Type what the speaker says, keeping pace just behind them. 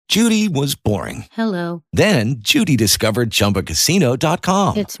Judy was boring. Hello. Then Judy discovered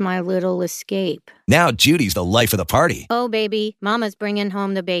ChumbaCasino.com. It's my little escape. Now Judy's the life of the party. Oh, baby, mama's bringing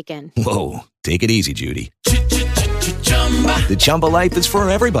home the bacon. Whoa, take it easy, Judy. The Chumba life is for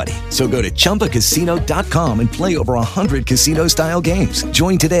everybody. So go to ChumbaCasino.com and play over 100 casino-style games.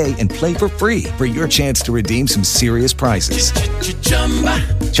 Join today and play for free for your chance to redeem some serious prizes.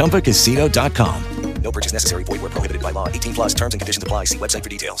 ChumbaCasino.com. No purchase necessary. Void where prohibited by law. 18 plus terms and conditions apply. See website for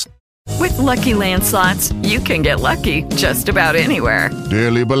details. With Lucky Land Slots, you can get lucky just about anywhere.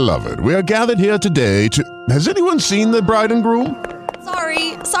 Dearly beloved, we are gathered here today to... Has anyone seen the bride and groom?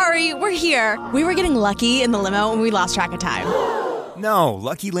 Sorry, we're here. We were getting lucky in the limo and we lost track of time. No,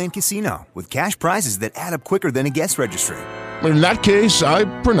 Lucky Land Casino, with cash prizes that add up quicker than a guest registry. In that case, I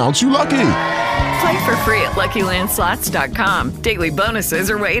pronounce you lucky. Play for free at LuckyLandSlots.com. Daily bonuses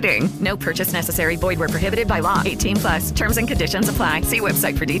are waiting. No purchase necessary. Void where prohibited by law. 18 plus. Terms and conditions apply. See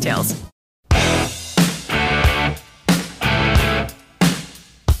website for details.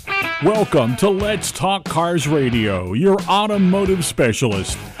 Welcome to Let's Talk Cars Radio, your automotive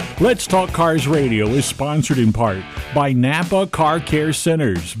specialist. Let's Talk Cars Radio is sponsored in part by Napa Car Care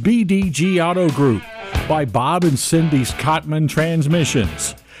Centers, BDG Auto Group, by Bob and Cindy's Cotman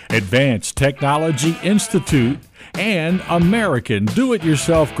Transmissions, Advanced Technology Institute, and American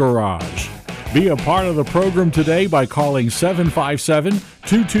Do-It-Yourself Garage. Be a part of the program today by calling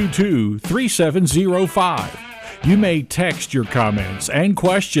 757-222-3705. You may text your comments and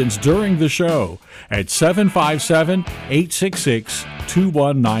questions during the show at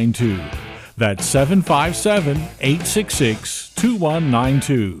 757-866-2192. That's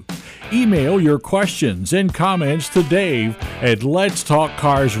 757-866-2192. Email your questions and comments to Dave at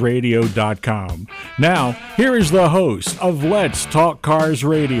letstalkcarsradio.com. Now, here is the host of Let's Talk Cars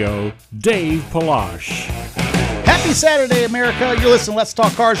Radio, Dave Palash. Happy Saturday, America. You're listening to Let's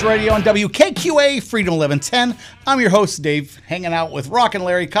Talk Cars Radio on WKQA Freedom 1110. I'm your host, Dave, hanging out with Rockin'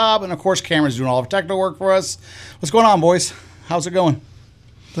 Larry Cobb, and of course, Cameron's doing all of our technical work for us. What's going on, boys? How's it going?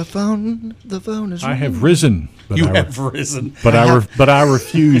 The phone is ringing. I have risen. You have risen. But I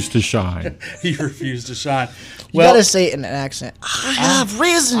refuse to shine. You refuse to shine. You gotta say it in an accent. I have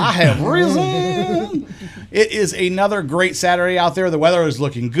risen. I have risen. It is another great Saturday out there. The weather is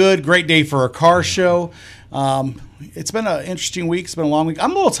looking good. Great day for a car show. It's been an interesting week. It's been a long week.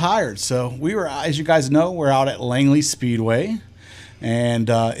 I'm a little tired. So we were, as you guys know, we're out at Langley Speedway. And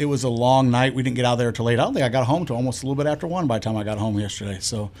it was a long night. We didn't get out there till late. I don't think I got home till almost a little bit after 1 by the time I got home yesterday.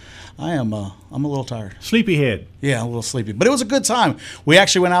 So I'm a little tired. Sleepyhead. Yeah, a little sleepy. But it was a good time. We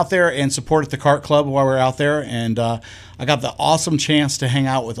actually went out there and supported the kart club while we were out there. And I got the awesome chance to hang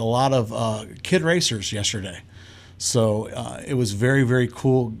out with a lot of kid racers yesterday. So it was very, very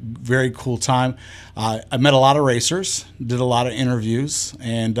cool time. I met a lot of racers, did a lot of interviews,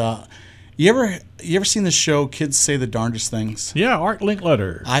 and you ever seen the show Kids Say the Darndest Things? Yeah, Art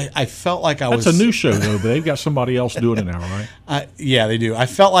Linkletter. I felt like That's a new show, though, but they've got somebody else doing it now, right? Yeah, they do. I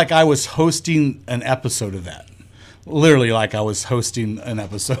felt like I was hosting an episode of that. Literally like I was hosting an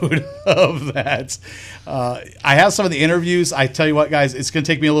episode of that. I have some of the interviews. I tell you what, guys, it's going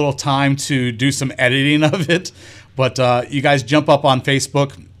to take me a little time to do some editing of it. But you guys jump up on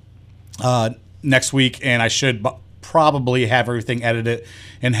Facebook next week, and I should probably have everything edited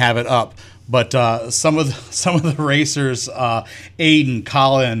and have it up. But some of the racers, Aiden,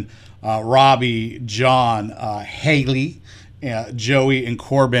 Colin, Robbie, John, Haley, Joey, and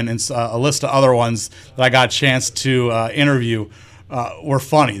Corbin, and a list of other ones that I got a chance to interview were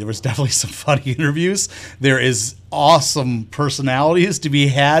funny. There was definitely some funny interviews. There is awesome personalities to be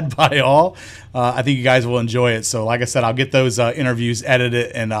had by all. I think you guys will enjoy it. So like I said, I'll get those interviews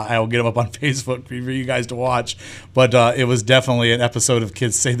edited, and I will get them up on Facebook for you guys to watch. But it was definitely an episode of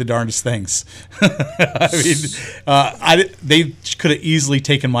Kids Say the Darndest Things. I mean, they could have easily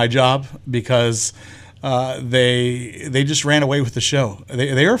taken my job because they just ran away with the show.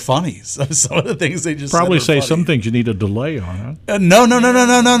 They are funny. Some of the things they just probably say funny. some things you need a delay on. Huh? No.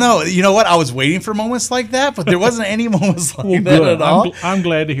 You know what? I was waiting for moments like that, but there wasn't any moments like that at all. I'm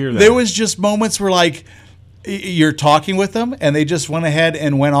glad to hear that. There was just moments where like you're talking with them, and they just went ahead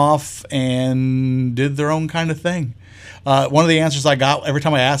and went off and did their own kind of thing. One of the answers I got every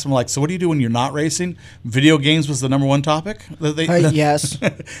time I asked them, like, so what do you do when you're not racing? Video games was the number one topic. Yes.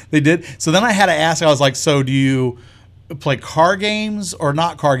 They did. So then I had to ask, I was like, so do you play car games or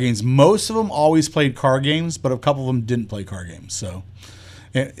not car games? Most of them always played car games, but a couple of them didn't play car games. So,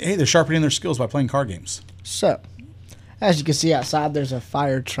 hey, they're sharpening their skills by playing car games. So, as you can see outside, there's a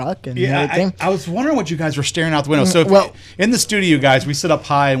fire truck and everything. I was wondering what you guys were staring out the window. So, in the studio, guys, we sit up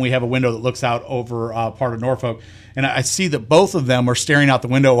high and we have a window that looks out over part of Norfolk. and I see that both of them are staring out the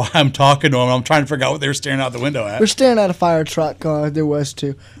window while I'm talking to them. I'm trying to figure out what they're staring out the window at. We're staring at a fire truck. There was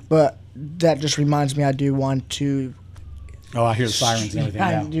two, but that just reminds me I do want to. Oh, I hear the sirens and everything.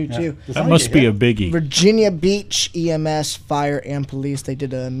 I do too. That must be a biggie. Virginia Beach EMS, fire, and police. They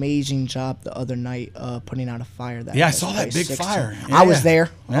did an amazing job the other night putting out a fire. I saw that big fire. I was there.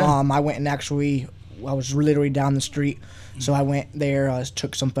 Yeah. I went and I was literally down the street. So I went there,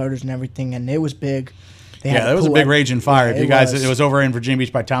 took some photos and everything, and it was big. There was a big raging fire. Yeah, it was over in Virginia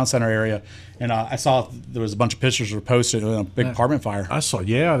Beach by Town Center area, and I saw there was a bunch of pictures that were posted of a big apartment fire. I saw,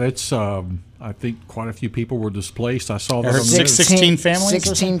 that's, I think quite a few people were displaced. I saw that. 16 families?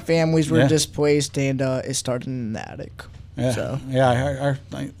 16 families were displaced, and it started in the attic. Yeah, so.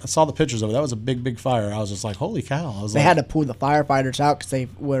 I saw the pictures of it. That was a big fire. I was just like, holy cow. They had to pull the firefighters out because they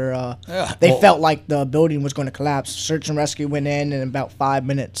were felt like the building was going to collapse. Search and rescue went in about 5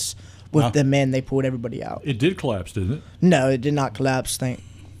 minutes. With the men, they pulled everybody out. It did collapse, didn't it? No, it did not collapse,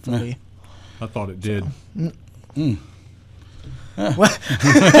 thankfully. I thought it did.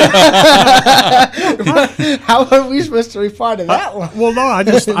 How are we supposed to reply to that one? Well, no,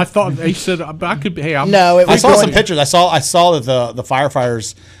 I thought they said I could be. Hey, I saw some pictures. I saw that the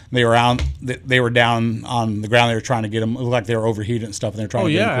firefighters they were down on the ground. They were trying to get them. It looked like they were overheated and stuff, and they were trying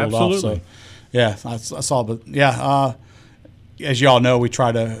to get them cooled off. So, I saw. But as you all know, we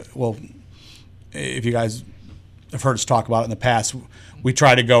try to. Well, if you guys have heard us talk about it in the past, we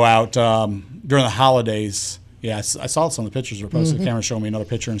try to go out during the holidays. Yeah, I saw some of the pictures were posted. The camera showed me another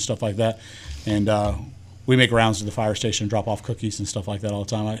picture and stuff like that. And we make rounds to the fire station and drop off cookies and stuff like that all the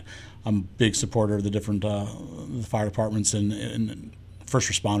time. I'm a big supporter of the different the fire departments and first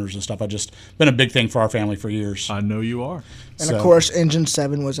responders and stuff. I've just been a big thing for our family for years. I know you are. And of course, Engine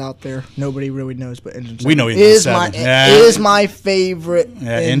 7 was out there. Nobody really knows, but Engine 7 we know Engine 7. Is my favorite.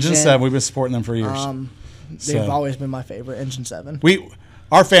 Yeah, Engine 7. We've been supporting them for years. They've always been my favorite. Engine 7.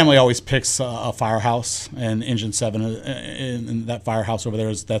 Our family always picks a firehouse, and Engine 7 in that firehouse over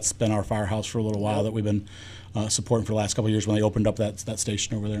there that's been our firehouse for a little while that we've been supporting for the last couple of years when they opened up that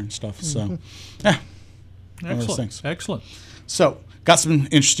station over there and stuff. So, excellent. Excellent. So, got some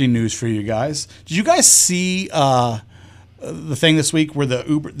interesting news for you guys. Did you guys see the thing this week where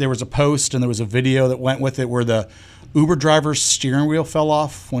there was a post and there was a video that went with it where the Uber driver's steering wheel fell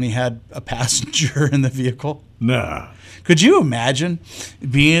off when he had a passenger in the vehicle? Nah. Could you imagine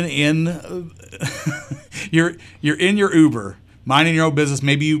being in you're in your Uber, minding your own business?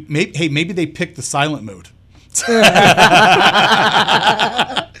 Maybe they picked the silent mode.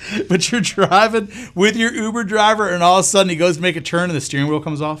 But you're driving with your Uber driver, and all of a sudden he goes to make a turn, and the steering wheel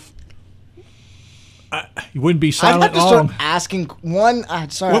comes off. You wouldn't be silent. I'd have to start asking one.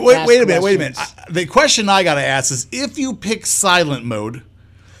 Wait a minute. The question I got to ask is: if you pick silent mode.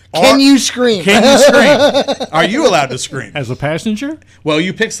 Can you scream? Are you allowed to scream? As a passenger? Well,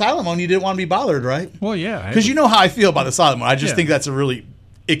 you picked silent mode and you didn't want to be bothered, right? Well, yeah. Because you know how I feel about the silent mode. I just think that's a really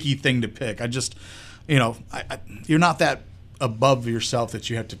icky thing to pick. I just, you're not that above yourself that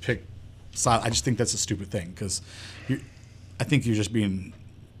you have to pick silent. I just think that's a stupid thing because I think you're just being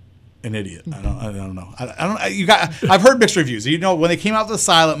an idiot. I don't know. I've heard mixed reviews. When they came out with the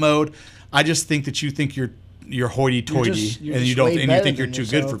silent mode, I just think that you think you're hoity-toity, and you think you're too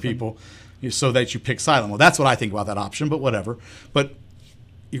good for people, so that you pick silent. Well, that's what I think about that option, but whatever. But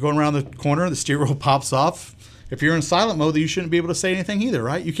you're going around the corner, the steering wheel pops off. If you're in silent mode, then you shouldn't be able to say anything either,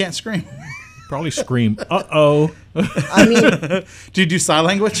 right? You can't scream. Probably scream, uh-oh. I mean... Do you do sign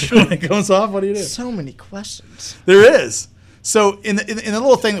language when it goes off? What do you do? So many questions. There is. So in the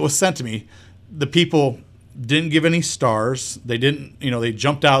little thing that was sent to me, the people... didn't give any stars. They didn't, they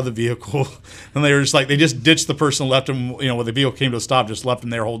jumped out of the vehicle and they were just they just ditched the person, left them, when the vehicle came to a stop, just left them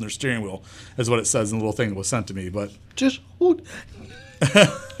there holding their steering wheel, is what it says in the little thing that was sent to me. But just hold.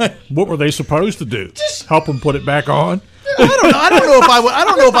 What were they supposed to do? Just help them put it back on? I don't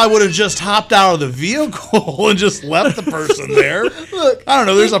know if I would have just hopped out of the vehicle and just left the person there. Look, I don't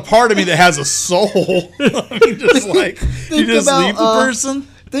know. There's a part of me that has a soul. I mean, just you just leave the person.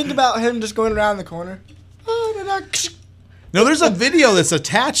 Think about him just going around the corner. No, there's a video that's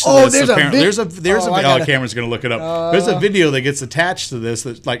attached to this. There's a video. The camera's going to look it up. There's a video that gets attached to this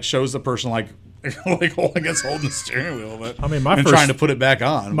that shows the person holding the steering wheel, but trying to put it back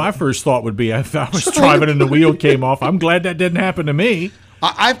on. My first thought would be if I was driving and the wheel came off. I'm glad that didn't happen to me.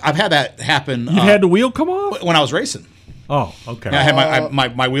 I've had that happen. You had the wheel come off when I was racing. Oh, okay. Yeah, I had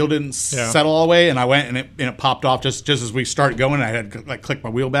my wheel didn't settle all the way, and I went and it popped off just as we started going. I had to click my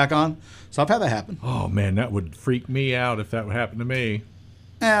wheel back on. So I've had that happen. Oh man, that would freak me out if that would happen to me.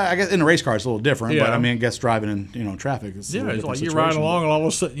 Yeah, I guess in a race car it's a little different, but I guess driving in traffic is it's like you're riding along and all of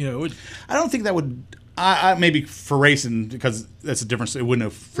a sudden I don't think that would. I maybe for racing, because that's a difference. It wouldn't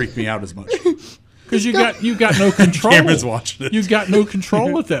have freaked me out as much. Because you got no control. Cameron's watching it. You've got no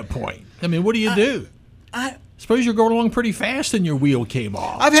control at that point. I mean, what do you do? Suppose you're going along pretty fast and your wheel came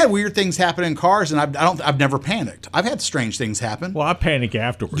off. I've had weird things happen in cars, and I've never panicked. I've had strange things happen. Well, I panic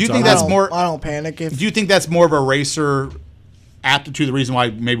afterwards. Do you think that's more? I don't panic. Do you think that's more of a racer aptitude? The reason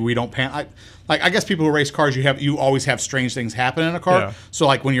why maybe we don't panic. I guess people who race cars, you always have strange things happen in a car. Yeah. So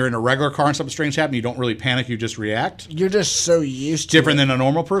like when you're in a regular car and something strange happens, you don't really panic. You just react. You're just so used to different than a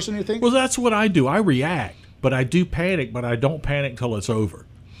normal person. You think? Well, that's what I do. I react, but I do panic, but I don't panic till it's over.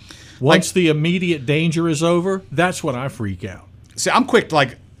 Once the immediate danger is over, that's when I freak out. See, I'm quick to,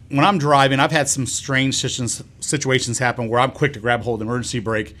 like, when I'm driving, I've had some strange situations happen where I'm quick to grab hold of the emergency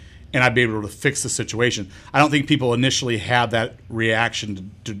brake and I'd be able to fix the situation. I don't think people initially have that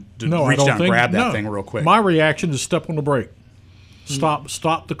reaction to reach down and grab that thing real quick. My reaction is step on the brake.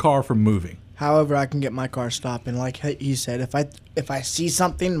 Stop the car from moving. However, I can get my car stopping. Like he said, if I see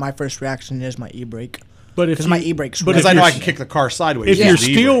something, my first reaction is my e-brake. Because my e-brake's because I know I can kick the car sideways.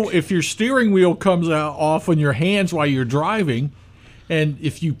 If your steering wheel comes off on your hands while you're driving, and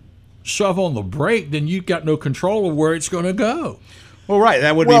if you shove on the brake, then you've got no control of where it's going to go. Well, right.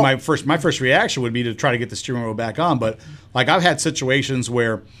 That would be my first reaction would be to try to get the steering wheel back on. But like I've had situations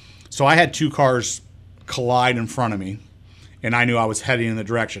where, so I had two cars collide in front of me, and I knew I was heading in the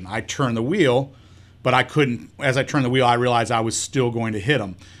direction. I turned the wheel, but I couldn't. As I turned the wheel, I realized I was still going to hit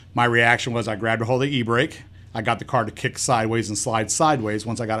them. My reaction was I grabbed a hold of the e-brake. I got the car to kick sideways and slide sideways.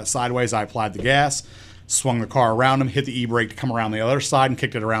 Once I got it sideways, I applied the gas, swung the car around him, hit the e-brake to come around the other side, and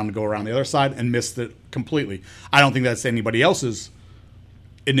kicked it around to go around the other side, and missed it completely. I don't think that's anybody else's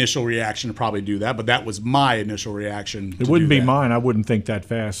initial reaction to probably do that, but that was my initial reaction. It wouldn't be mine. I wouldn't think that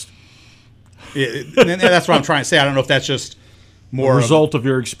fast. And that's what I'm trying to say. I don't know if that's just more a result of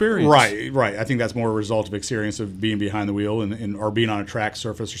your experience. Right. I think that's more a result of experience of being behind the wheel and or being on a track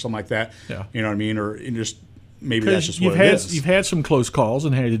surface or something like that. Yeah. You know what I mean? Or just maybe that's just what it is. You've had some close calls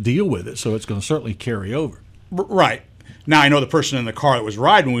and had to deal with it, so it's going to certainly carry over. Right. Now, I know the person in the car that was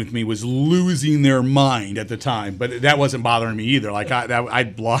riding with me was losing their mind at the time, but that wasn't bothering me either. Like,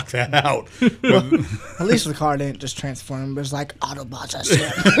 I'd block that out. At least the car didn't just transform. It was like, Autobots are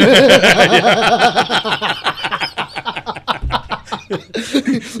shit.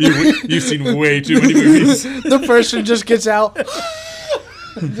 You've seen way too many movies. The person just gets out.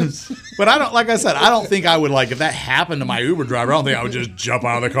 But I don't, like I said, I don't think I would, like, if that happened to my Uber driver, I don't think I would just jump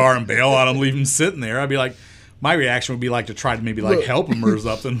out of the car and bail on him, leave him sitting there. I'd be like, my reaction would be like to try to maybe like help him or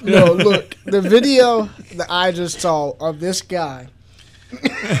something. No, look, the video that I just saw of this guy,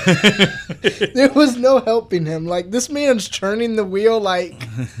 there was no helping him. Like, this man's turning the wheel like,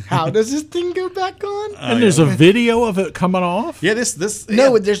 how does this thing go back on? And there's a video of it coming off? Yeah, this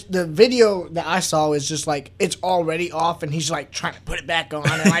No, there's the video that I saw is just like, it's already off and he's like trying to put it back on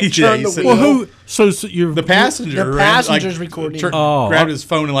and like turn the wheel. Well, who? So you're the passenger. The passenger's recording. Grabbed his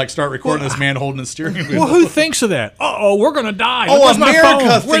phone and like start recording this man holding the steering wheel. Well, who thinks of that? Uh-oh, we're going to die. Oh,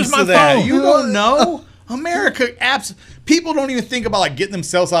 America thinks of that. You don't know? America, people don't even think about like getting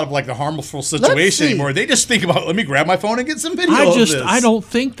themselves out of like the harmful situation anymore. They just think about, let me grab my phone and get some video of this. I don't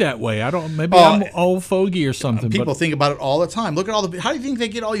think that way. Maybe I'm old fogey or something. People think about it all the time. Look at how do you think they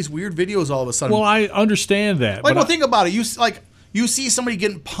get all these weird videos all of a sudden? Well, I understand that. Like, think about it. You see somebody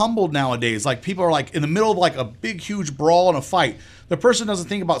getting pummeled nowadays. Like, people are like in the middle of like a big, huge brawl and a fight. The person doesn't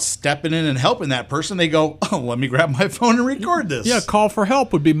think about stepping in and helping that person. They go, oh, let me grab my phone and record this. Yeah, call for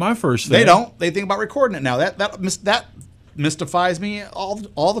help would be my first thing. They don't. They think about recording it now. That mystifies me all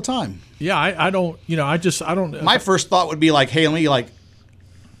the time. Yeah, I don't. I don't. My first thought would be like, hey, let me like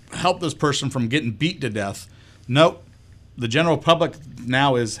help this person from getting beat to death. Nope. The general public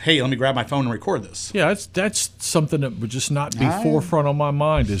now is, hey, let me grab my phone and record this. Yeah, that's something that would just not be forefront on my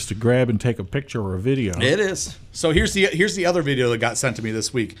mind, is to grab and take a picture or a video. It is. So here's the other video that got sent to me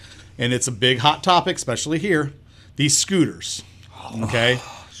this week, and it's a big hot topic, especially here. These scooters. Okay,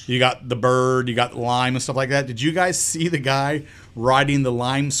 you got the Bird, you got the Lime and stuff like that. Did you guys see the guy riding the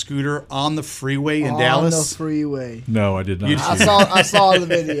Lime scooter on the freeway in Dallas? On the freeway. No, I did not. I saw the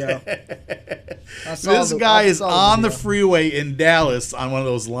video. This guy is on the freeway in Dallas on one of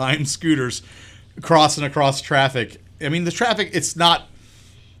those Lime scooters, crossing across traffic. I mean, the traffic, it's not.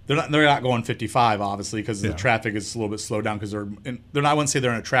 They're not going 55, obviously, because the traffic is a little bit slowed down because they're not. I wouldn't say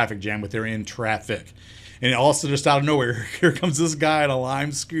they're in a traffic jam, but they're in traffic. And also just out of nowhere, here comes this guy on a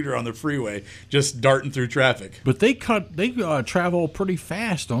Lime scooter on the freeway, just darting through traffic. But they travel pretty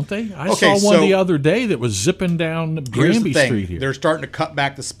fast, don't they? I Okay, saw one so- the other day that was zipping down Here's the Granby thing. Street here. They're starting to cut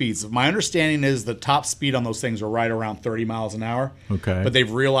back the speeds. My understanding is the top speed on those things are right around 30 miles an hour. Okay. But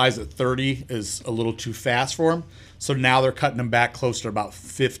they've realized that 30 is a little too fast for them. So now they're cutting them back closer to about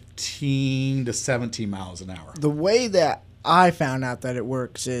 15 to 17 miles an hour. The way that I found out that it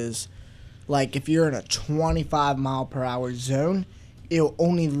works is, like, if you're in a 25 mile per hour zone, it'll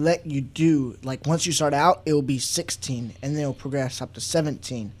only let you do, like, once you start out, it'll be 16, and then it'll progress up to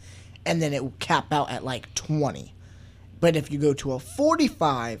 17, and then it will cap out at, like, 20. But if you go to a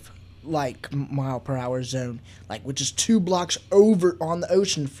 45, like, mile per hour zone, like, which is 2 blocks over on the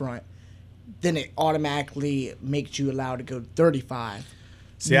ocean front, then it automatically makes you allowed to go 35.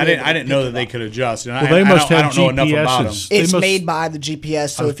 See, I didn't know that they could adjust. And Well, they must I have don't know enough about them. GPSs. It's made by the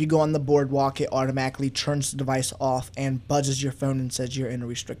GPS, so if you go on the boardwalk, it automatically turns the device off and buzzes your phone and says you're in a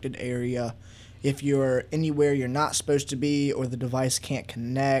restricted area. If you're anywhere you're not supposed to be or the device can't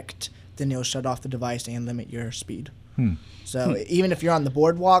connect, then it'll shut off the device and limit your speed. So even if you're on the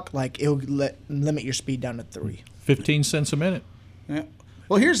boardwalk, like, it'll limit your speed down to 3. 15 cents a minute. Yeah.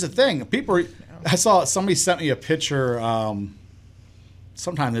 Well, here's the thing. I saw somebody sent me a picture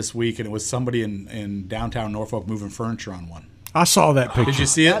sometime this week, and it was somebody in downtown Norfolk moving furniture on one. I saw that picture. Did you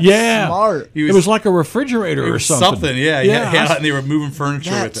see it? That's Yeah. smart. It was like a refrigerator or something. Yeah, and they were moving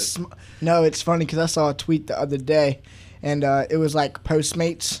furniture with it. No, it's funny because I saw a tweet the other day, and it was like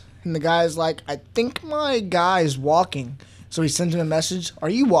Postmates, and the guy's like, I think my guy's walking. So he sends him a message, are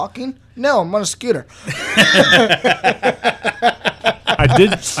you walking? No, I'm on a scooter.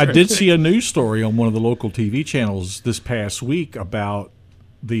 I did see a news story on one of the local TV channels this past week about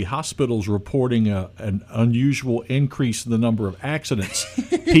the hospitals reporting an unusual increase in the number of accidents.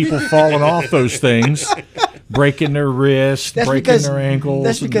 People falling off those things, breaking their wrists, breaking their ankles.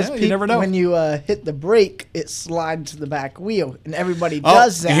 That's because you never know. when you hit the brake, it slides to the back wheel, and everybody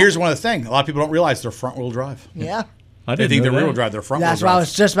does that. And here's one of the things. A lot of people don't realize they're front-wheel drive. Yeah. I They didn't think know they're rear-wheel that. drive. They're front-wheel drive. That's what I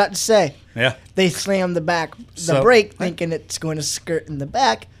was just about to say. Yeah. They slam the brake thinking it's going to skirt in the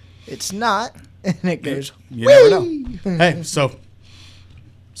back. It's not, and it goes, You never know. Hey, so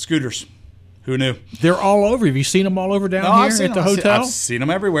scooters. Who knew? They're all over. Have you seen them all over down I've here seen at the them. hotel? I've seen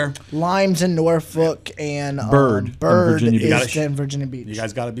them everywhere. Limes in Norfolk and Bird in Virginia is Beach. in Virginia Beach. You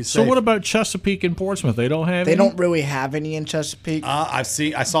guys got to be safe. So what about Chesapeake and Portsmouth? They don't have They any? don't really have any in Chesapeake. I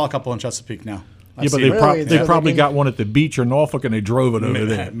saw a couple in Chesapeake now. Yeah, but Really? they So probably they can- got one at the beach or Norfolk, and they drove it over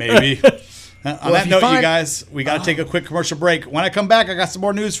there. Maybe. On Well, that if you note, you find- guys, we got to take a quick commercial break. When I come back, I got some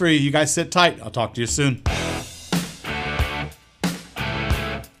more news for you. You guys sit tight. I'll talk to you soon.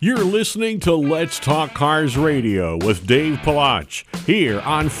 You're listening to Let's Talk Cars Radio with Dave Palach here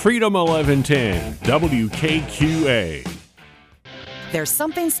on Freedom 1110 WKQA. There's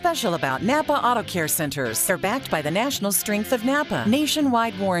something special about Napa Auto Care Centers. They're backed by the national strength of Napa.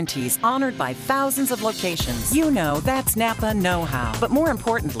 Nationwide warranties honored by thousands of locations. You know that's Napa know-how. But more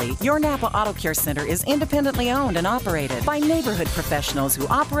importantly, your Napa Auto Care Center is independently owned and operated by neighborhood professionals who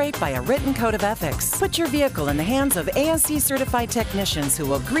operate by a written code of ethics. Put your vehicle in the hands of ASE-certified technicians who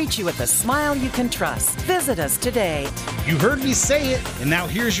will greet you with a smile you can trust. Visit us today. You heard me say it, and now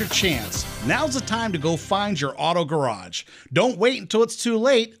here's your chance. Now's the time to go find your auto garage. Don't wait until it's too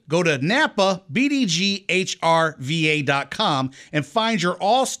late. Go to NapaBDGHRVA.com and find your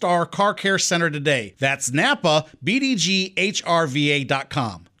all-star car care center today. That's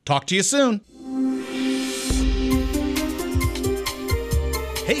NapaBDGHRVA.com. Talk to you soon.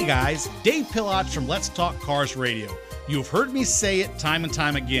 Hey guys, Dave Pilach from Let's Talk Cars Radio. You've heard me say it time and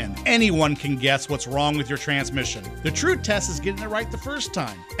time again. Anyone can guess what's wrong with your transmission. The true test is getting it right the first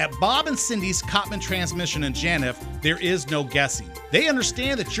time. At Bob and Cindy's Cottman Transmission in Janif, there is no guessing. They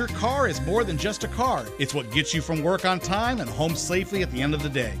understand that your car is more than just a car. It's what gets you from work on time and home safely at the end of the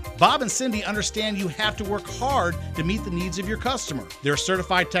day. Bob and Cindy understand you have to work hard to meet the needs of your customer. Their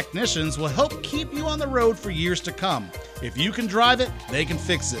certified technicians will help keep you on the road for years to come. If you can drive it, they can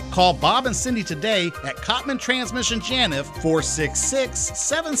fix it. Call Bob and Cindy today at Cottman Transmission Janif,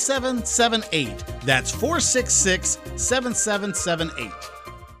 466-7778. That's 466-7778.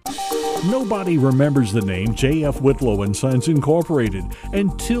 Nobody remembers the name J.F. Whitlow and Sons Incorporated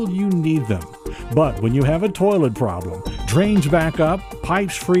until you need them. But when you have a toilet problem, drains back up,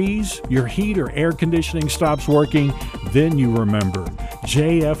 pipes freeze, your heat or air conditioning stops working, then you remember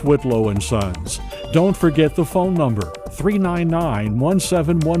J.F. Whitlow and Sons. Don't forget the phone number,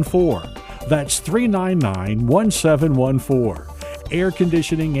 399-1714. That's 399-1714. Air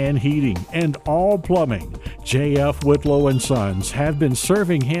conditioning and heating and all plumbing. J.F. Whitlow & Sons have been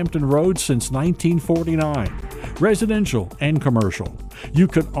serving Hampton Roads since 1949, residential and commercial. You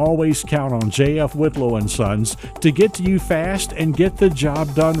can always count on J.F. Whitlow & Sons to get to you fast and get the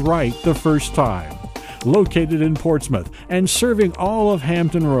job done right the first time. Located in Portsmouth and serving all of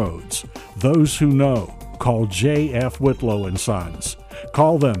Hampton Roads. Those who know, call J.F. Whitlow & Sons.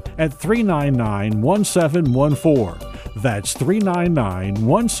 Call them at 399-1714. That's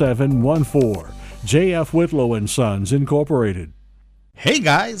 399-1714. J.F. Whitlow & Sons, Incorporated. Hey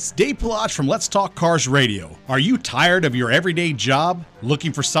guys, Dave Palach from Let's Talk Cars Radio. Are you tired of your everyday job?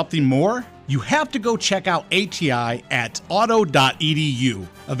 Looking for something more? You have to go check out ATI at auto.edu.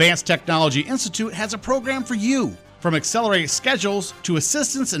 Advanced Technology Institute has a program for you. From accelerated schedules to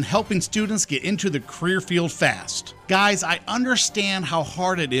assistance in helping students get into the career field fast. Guys, I understand how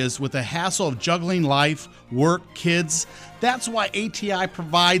hard it is with the hassle of juggling life, work, kids. That's why ATI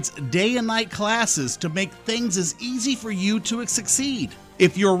provides day and night classes to make things as easy for you to succeed.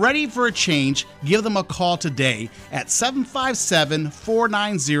 If you're ready for a change, give them a call today at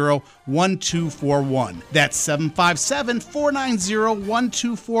 757-490-1241. That's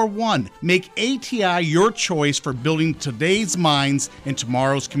 757-490-1241. Make ATI your choice for building today's minds and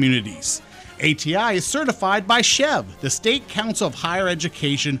tomorrow's communities. ATI is certified by SCHEV, the State Council of Higher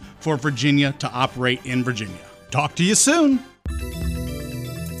Education for Virginia, to operate in Virginia. Talk to you soon.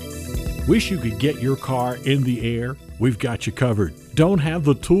 Wish you could get your car in the air? We've got you covered. Don't have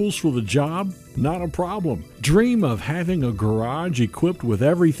the tools for the job? Not a problem. Dream of having a garage equipped with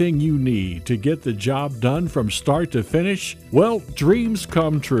everything you need to get the job done from start to finish? Well, dreams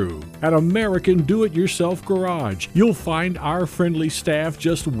come true. At American Do-It-Yourself Garage, you'll find our friendly staff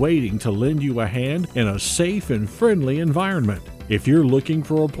just waiting to lend you a hand in a safe and friendly environment. If you're looking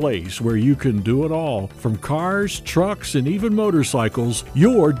for a place where you can do it all, from cars, trucks, and even motorcycles,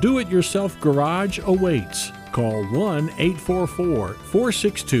 your Do-It-Yourself Garage awaits. Call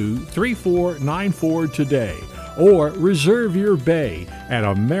 1-844-462-3494 today or reserve your bay at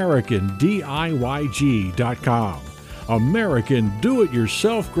AmericanDIYG.com. American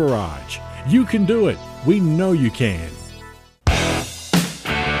Do-It-Yourself Garage. You can do it. We know you can.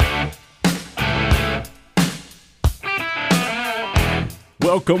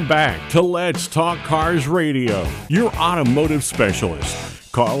 Welcome back to Let's Talk Cars Radio, your automotive specialist.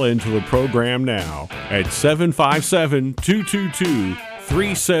 Call into the program now at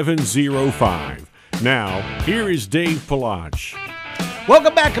 757-222-3705. Now, here is Dave Palach.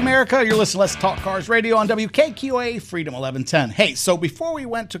 Welcome back, America. You're listening to Let's Talk Cars Radio on WKQA Freedom 1110. Hey, so before we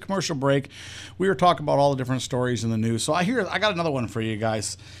went to commercial break, we were talking about all the different stories in the news. So I got another one for you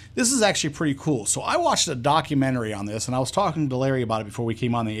guys. This is actually pretty cool. So I watched a documentary on this, and I was talking to Larry about it before we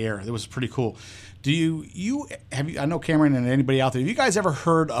came on the air. It was pretty cool. I know Cameron and anybody out there, have you guys ever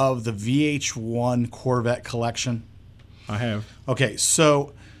heard of the VH1 Corvette collection? I have. Okay,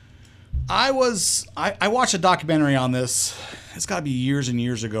 so I watched a documentary on this. It's got to be years and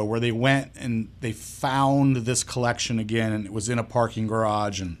years ago, where they went and they found this collection again, and it was in a parking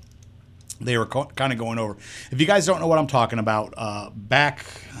garage, and they were kind of going over. If you guys don't know what I'm talking about, back,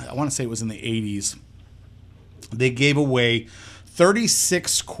 I want to say it was in the 80s, they gave away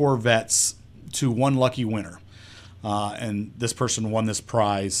 36 Corvettes to one lucky winner. And this person won this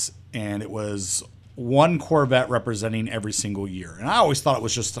prize, and it was one Corvette representing every single year. And I always thought it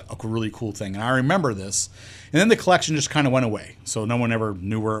was just a really cool thing. And I remember this. And then the collection just kind of went away. So no one ever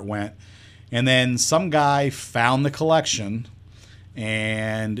knew where it went. And then some guy found the collection,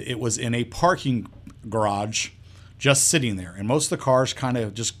 and it was in a parking garage just sitting there. And most of the cars kind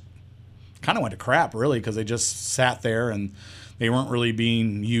of went to crap, really, because they just sat there and they weren't really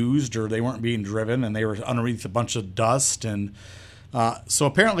being used, or they weren't being driven, and they were underneath a bunch of dust. And so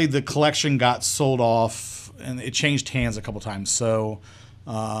apparently the collection got sold off, and it changed hands a couple times. So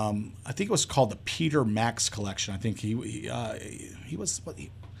I think it was called the Peter Max collection. I think he was, I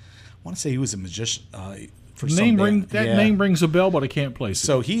want to say he was a magician. Name rings a bell, but I can't place it.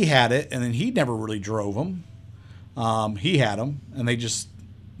 So he had it, and then he never really drove them. He had them, and they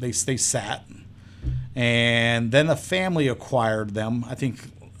sat. And then a family acquired them. I think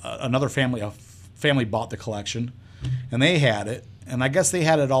a family bought the collection, and they had it. And I guess they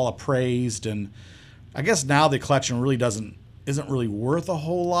had it all appraised. And I guess now the collection really isn't really worth a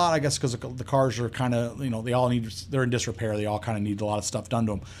whole lot. I guess because the cars are kind of, they're in disrepair. They all kind of need a lot of stuff done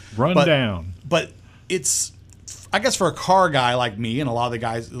to them. Run down. But it's, I guess for a car guy like me and a lot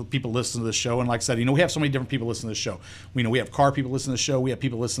of people listen to the show, and like I said, we have so many different people listening to the show. We have car people listening to the show. We have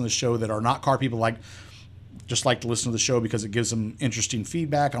people listening to the show that are not car people, like just like to listen to the show because it gives them interesting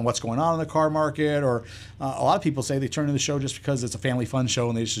feedback on what's going on in the car market. Or a lot of people say they turn to the show just because it's a family fun show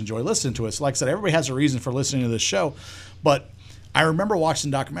and they just enjoy listening to it. So like I said, everybody has a reason for listening to this show. But I remember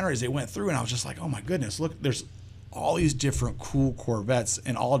watching documentaries they went through, and I was just like, oh my goodness, look, there's all these different cool Corvettes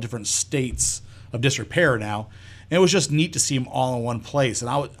in all different states of disrepair now. And it was just neat to see them all in one place. And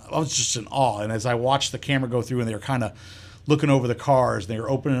I was just in awe. And as I watched the camera go through and they were kind of looking over the cars, they were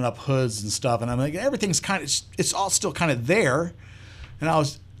opening up hoods and stuff. And I'm like, everything's kind of, it's all still kind of there. And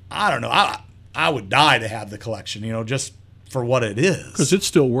I don't know, I would die to have the collection, just for what it is. Because it's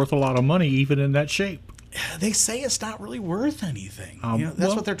still worth a lot of money even in that shape. They say it's not really worth anything.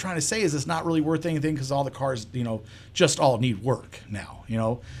 That's what they're trying to say is it's not really worth anything because all the cars, just all need work now,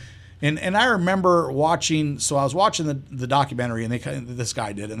 And I remember watching, so I was watching the documentary, and this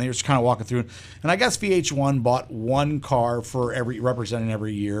guy did, and they were just kind of walking through. And I guess VH1 bought one car for representing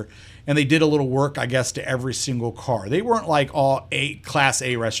every year, and they did a little work, I guess, to every single car. They weren't like all Class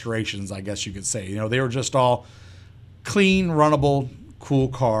A restorations, I guess you could say. They were just all clean, runnable, cool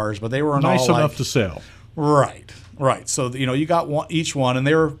cars, but they weren't nice all enough to sell. Right. So you got each one, and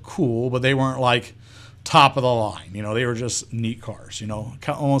they were cool, but they weren't like top of the line. They were just neat cars,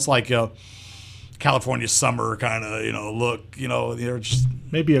 almost like a California summer kind of, look, they're just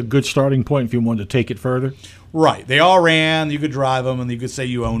maybe a good starting point if you wanted to take it further. Right. They all ran, you could drive them, and you could say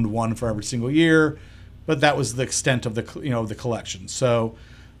you owned one for every single year, but that was the extent of the collection. So,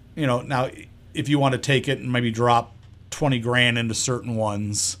 now if you want to take it and maybe drop 20 grand into certain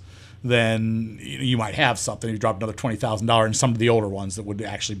ones, then you might have something. You drop another $20,000 in some of the older ones that would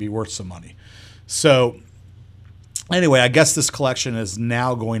actually be worth some money. So anyway, I guess this collection is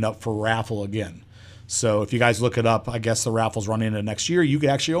now going up for raffle again. So if you guys look it up, I guess the raffle's running into next year. You could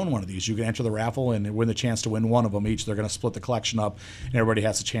actually own one of these. You can enter the raffle and win the chance to win one of them each. They're going to split the collection up, and everybody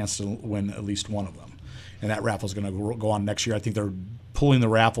has a chance to win at least one of them. And that raffle's going to go on next year. I think they're pulling the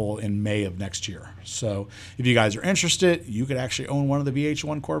raffle in May of next year. So if you guys are interested, you could actually own one of the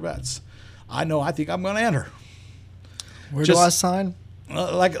VH1 Corvettes. I think I'm going to enter. Where do I sign?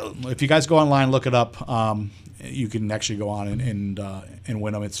 If you guys go online, look it up. You can actually go on and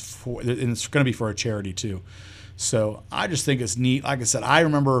win them. It's going to be for a charity too. So I just think it's neat. Like I said, I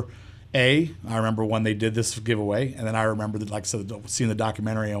remember when they did this giveaway, and then I remember that, like I said, seeing the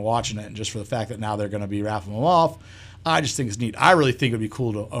documentary and watching it, and just for the fact that now they're going to be raffling them off. I just think it's neat. I really think it'd be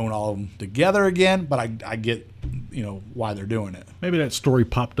cool to own all of them together again, but I get why they're doing it. Maybe that story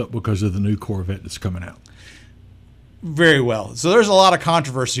popped up because of the new Corvette that's coming out. Very well. So there's a lot of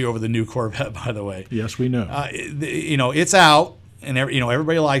controversy over the new Corvette, by the way. Yes, we know. It's out, and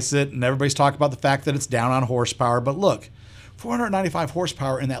everybody likes it, and everybody's talking about the fact that it's down on horsepower. But look, 495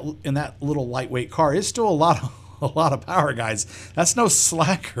 horsepower in that little lightweight car is still a lot of power, guys. That's no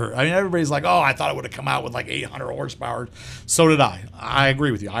slacker. I mean, everybody's like, oh, I thought it would have come out with like 800 horsepower. So did I. I agree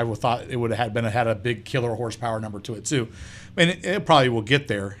with you. I thought it would have had a big killer horsepower number to it too. I mean, it probably will get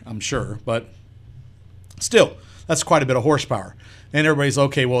there, I'm sure, but still. That's quite a bit of horsepower. And everybody's,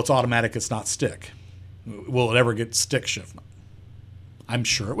 okay, well, it's automatic, it's not stick. Will it ever get stick shift? I'm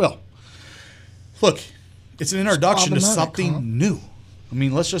sure it will. Look, it's an introduction to something new. I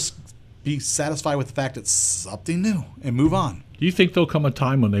mean, let's just be satisfied with the fact it's something new and move on. Do you think there'll come a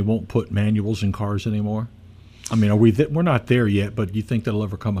time when they won't put manuals in cars anymore? I mean, we're not there yet, but do you think there'll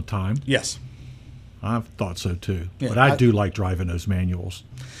ever come a time? Yes. I've thought so too. Yeah, but I do like driving those manuals.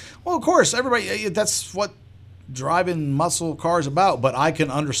 Well, of course, everybody, that's what driving muscle cars about, but I can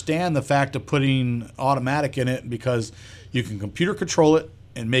understand the fact of putting automatic in it because you can computer control it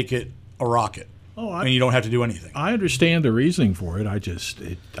and make it a rocket. And you don't have to do anything. I understand the reasoning for it.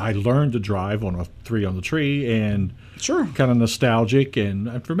 I learned to drive on a 3 on the tree and sure, kind of nostalgic.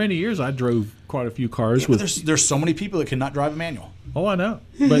 And for many years, I drove quite a few cars with. There's so many people that cannot drive a manual. Oh, I know,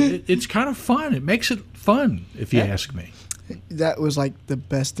 but it's kind of fun. It makes it fun, if you ask me. That was like the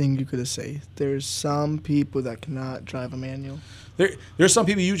best thing you could have said. There's some people that cannot drive a manual. There's some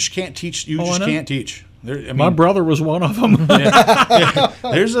people you just can't teach. Can't teach. My brother was one of them.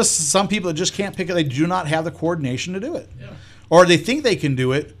 There's just some people that just can't pick it. They do not have the coordination to do it. Yeah. Or they think they can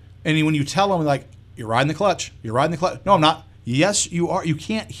do it, and when you tell them, like, you're riding the clutch. You're riding the clutch. No, I'm not. Yes, you are. You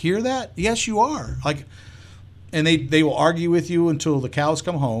can't hear that? Yes, you are. Like, and they will argue with you until the cows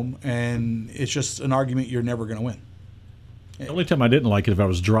come home, and it's just an argument you're never going to win. The only time I didn't like it if I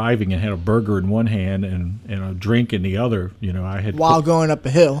was driving and had a burger in one hand and a drink in the other. I had going up a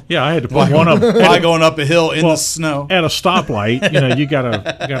hill. Yeah, I had to put one of them while going up a hill in the snow at a stoplight. You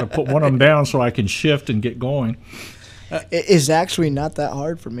gotta put one of them down so I can shift and get going. It's actually not that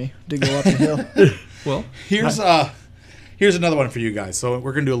hard for me to go up a hill. Well, here's another one for you guys. So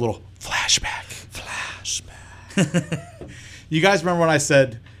we're gonna do a little flashback. You guys remember when I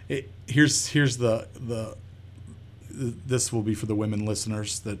said, here's the this will be for the women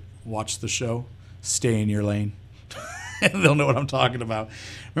listeners that watch the show. Stay in your lane. They'll know what I'm talking about.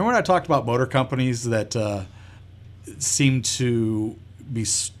 Remember when I talked about motor companies that seem to be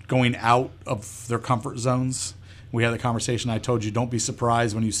going out of their comfort zones? We had the conversation. I told you, don't be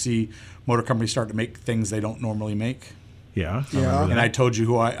surprised when you see motor companies start to make things they don't normally make. Yeah. And I told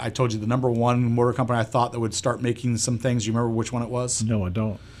you I told you the number one motor company I thought that would start making some things. You remember which one it was? No, I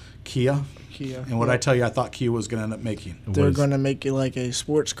don't. Kia. Kia. And what I tell you, I thought Kia was going to end up making. They're going to make it like a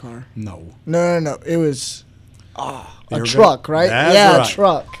sports car. No. No. It was a truck, right? Yeah, right. A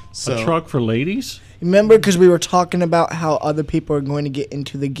truck. A truck for ladies? Remember, because we were talking about how other people are going to get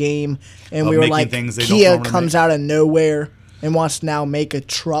into the game, and we were like, Kia comes out of nowhere and wants to now make a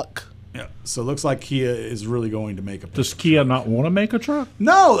truck. Yeah, so it looks like Kia is really going to make a. Does Kia not want to make a truck?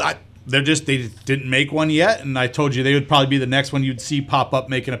 No, they didn't make one yet, and I told you they would probably be the next one you'd see pop up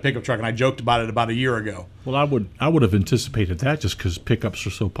making a pickup truck, and I joked about it about a year ago. Well, I would have anticipated that just because pickups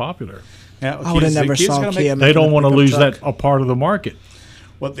are so popular. Yeah, I would have never saw Kia. They don't want to lose that a part of the market.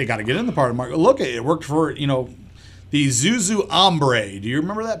 Well, they got to get in the part of the market. Look, it worked for the Isuzu Hombre. Do you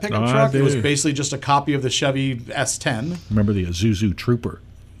remember that pickup truck? It was basically just a copy of the Chevy S10. Remember the Isuzu Trooper?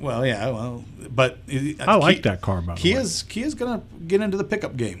 Well, yeah, but I like that car. By the way, Kia's gonna get into the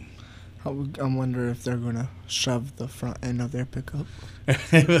pickup game. I wonder if they're gonna shove the front end of their pickup. Are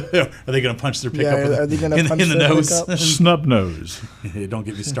they gonna punch their pickup? Are they gonna punch in the nose? Snub nose. Don't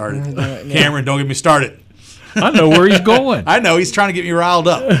get me started, Cameron. Don't get me started. I know where he's going. I know he's trying to get me riled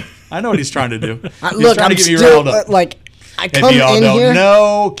up. I know what he's trying to do. Look, I'm still I come in here.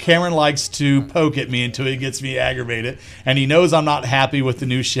 No, Cameron likes to poke at me until he gets me aggravated, and he knows I'm not happy with the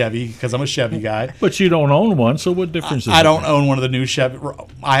new Chevy because I'm a Chevy guy. But you don't own one, so what difference is it? I don't own one of the new Chevy.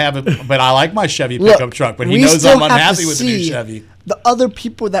 I have it, but I like my Chevy pickup truck. But he knows I'm unhappy with the new Chevy. The other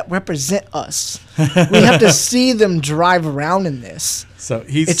people that represent us, we have to see them drive around in this. So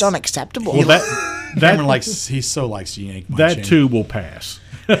it's unacceptable. Well, Cameron he so likes to yank my chain. That too will pass.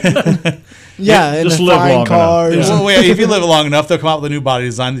 Yeah, just live long cars. enough. Well, if you live long enough, they'll come out with a new body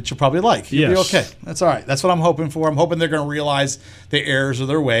design that you'll probably like. You'll be okay. That's all right. That's what I'm hoping for. I'm hoping they're going to realize the errors of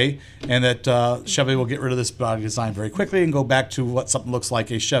their way, and that Chevy will get rid of this body design very quickly and go back to what something looks like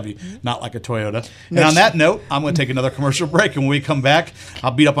a Chevy, not like a Toyota. And on that note, I'm going to take another commercial break, and when we come back,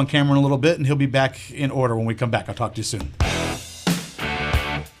 I'll beat up on Cameron a little bit, and he'll be back in order when we come back. I'll talk to you soon.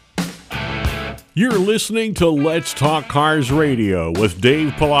 You're listening to Let's Talk Cars Radio with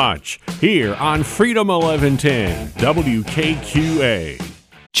Dave Palach here on Freedom 1110 WKQA.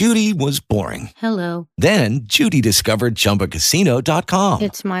 Judy was boring. Hello. Then Judy discovered ChumbaCasino.com.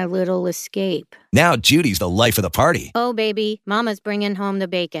 It's my little escape. Now Judy's the life of the party. Oh, baby, mama's bringing home the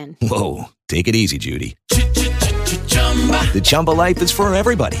bacon. Whoa, take it easy, Judy. The Chumba life is for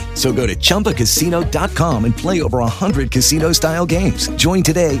everybody. So go to ChumbaCasino.com and play over 100 casino-style games. Join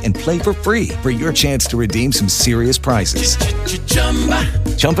today and play for free for your chance to redeem some serious prizes.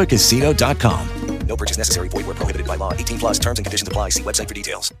 ChumbaCasino.com. No purchase necessary. Void where prohibited by law. 18+ terms and conditions apply. See website for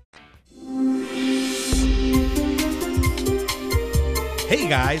details. Hey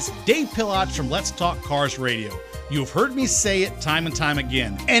guys, Dave Pilach from Let's Talk Cars Radio. You've heard me say it time and time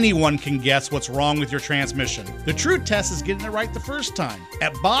again. Anyone can guess what's wrong with your transmission. The true test is getting it right the first time.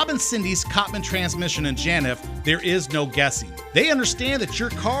 At Bob and Cindy's Cottman Transmission in Janif, there is no guessing. They understand that your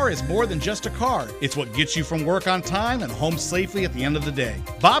car is more than just a car. It's what gets you from work on time and home safely at the end of the day.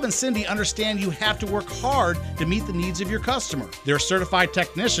 Bob and Cindy understand you have to work hard to meet the needs of your customer. Their certified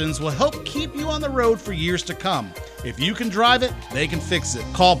technicians will help keep you on the road for years to come. If you can drive it, they can fix it.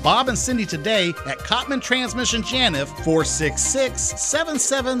 Call Bob and Cindy today at Cottman Transmission Janif,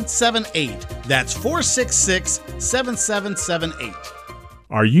 466-7778. That's 466-7778.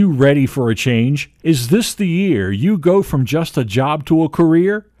 Are you ready for a change? Is this the year you go from just a job to a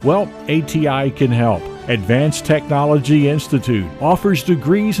career? Well, ATI can help. Advanced Technology Institute offers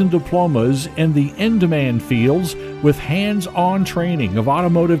degrees and diplomas in the in-demand fields with hands-on training of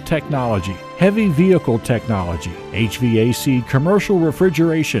automotive technology, heavy vehicle technology, HVAC, commercial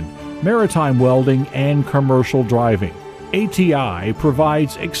refrigeration, maritime welding, and commercial driving. ATI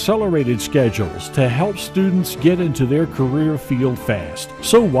provides accelerated schedules to help students get into their career field fast.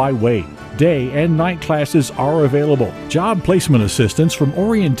 So why wait? Day and night classes are available. Job placement assistance from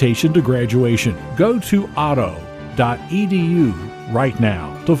orientation to graduation. Go to auto.edu right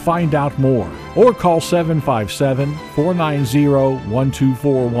now to find out more, or call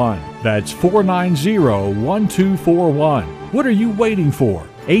 757-490-1241. That's 490-1241. What are you waiting for?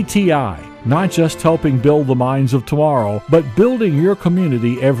 ATI. Not just helping build the minds of tomorrow, but building your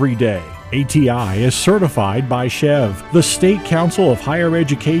community every day. ATI is certified by Chev, the State Council of Higher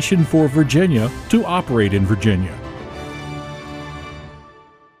Education for Virginia, to operate in Virginia.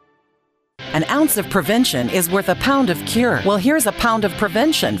 An ounce of prevention is worth a pound of cure. Well, here's a pound of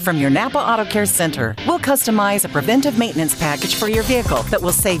prevention from your Napa Auto Care Center. We'll customize a preventive maintenance package for your vehicle that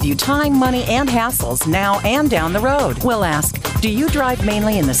will save you time, money, and hassles now and down the road. We'll ask, do you drive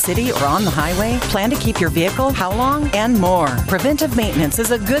mainly in the city or on the highway? Plan to keep your vehicle? How long? And more. Preventive maintenance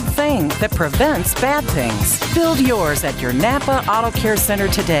is a good thing that prevents bad things. Build yours at your Napa Auto Care Center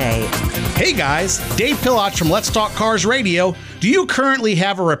today. Hey guys, Dave Pillotch from Let's Talk Cars Radio. Do you currently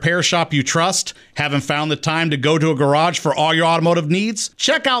have a repair shop you trust? Haven't found the time to go to a garage for all your automotive needs?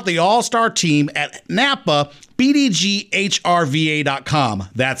 Check out the all-star team at Napa BDGHRVA.com.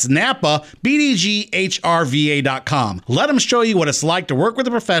 That's Napa BDGHRVA.com. Let them show you what it's like to work with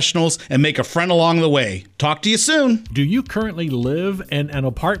the professionals and make a friend along the way. Talk to you soon. Do you currently live in an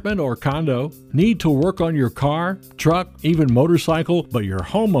apartment or condo? Need to work on your car, truck, even motorcycle, but your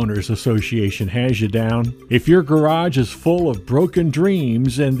homeowners association has you down? If your garage is full of broken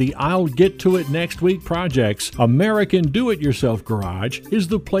dreams and the I'll get to it next week projects, American Do-It-Yourself Garage is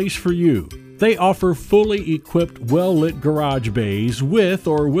the place for you. They offer fully equipped, well-lit garage bays with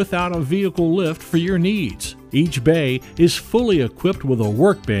or without a vehicle lift for your needs. Each bay is fully equipped with a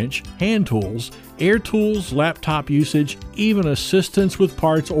workbench, hand tools, air tools, laptop usage, even assistance with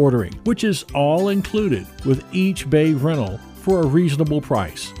parts ordering, which is all included with each bay rental for a reasonable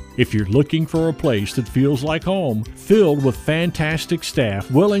price. If you're looking for a place that feels like home, filled with fantastic staff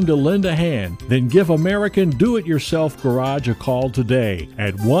willing to lend a hand, then give American Do-It-Yourself Garage a call today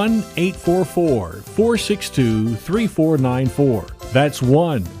at 1-844-462-3494. That's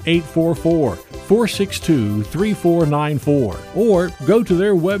 1-844-462-3494. Or go to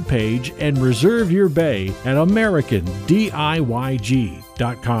their webpage and reserve your bay at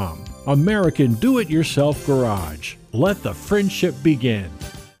AmericanDIYG.com. American Do-It-Yourself Garage. Let the friendship begin.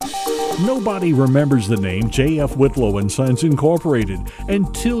 Nobody remembers the name J.F. Whitlow & Sons Incorporated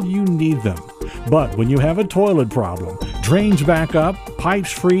until you need them. But when you have a toilet problem, drains back up,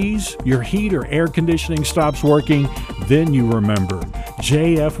 pipes freeze, your heat or air conditioning stops working, then you remember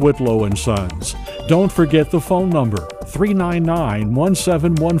J.F. Whitlow & Sons. Don't forget the phone number,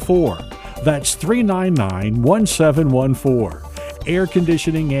 399-1714. That's 399-1714. Air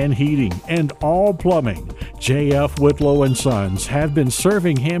conditioning and heating, and all plumbing. J.F. Whitlow & Sons have been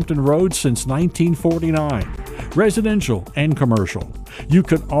serving Hampton Roads since 1949, residential and commercial. You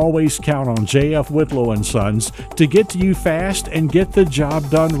can always count on J.F. Whitlow & Sons to get to you fast and get the job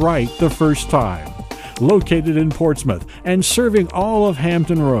done right the first time. Located in Portsmouth and serving all of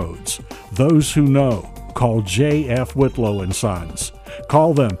Hampton Roads. Those who know, call J.F. Whitlow & Sons.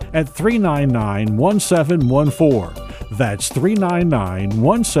 Call them at 399-1714. That's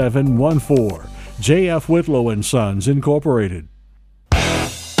 399-1714. J.F. Whitlow & Sons Incorporated.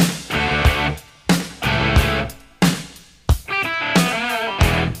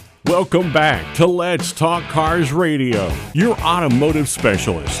 Welcome back to Let's Talk Cars Radio, your automotive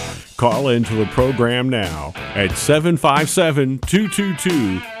specialist. Call into the program now at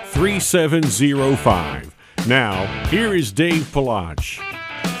 757-222-3705. Now, here is Dave Pillotch.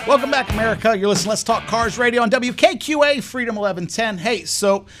 Welcome back, America. You're listening to Let's Talk Cars Radio on WKQA Freedom 1110. Hey,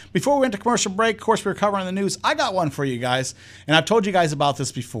 so before we went to commercial break, of course, we were covering the news. I got one for you guys, and I've told you guys about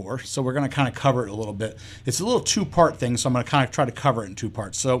this before, so we're going to kind of cover it a little bit. It's a little two-part thing, so I'm going to kind of try to cover it in two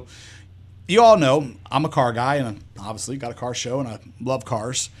parts. So you all know I'm a car guy, and I obviously got a car show, and I love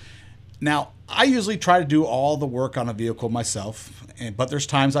cars. Now, I usually try to do all the work on a vehicle myself, but there's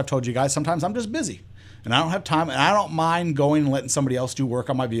times I've told you guys, sometimes I'm just busy. And I don't have time, and I don't mind going and letting somebody else do work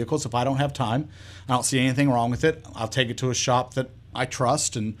on my vehicles. If I don't have time, I don't see anything wrong with it. I'll take it to a shop that I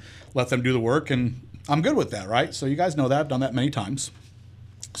trust and let them do the work, and I'm good with that, right? So you guys know that. I've done that many times.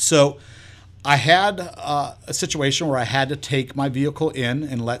 So I had a situation where I had to take my vehicle in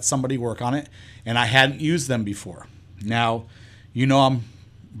and let somebody work on it, and I hadn't used them before. Now, you know I'm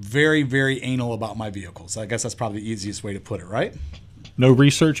very, very anal about my vehicles. I guess that's probably the easiest way to put it, right? No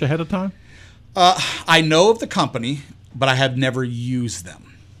research ahead of time? I know of the company, but I have never used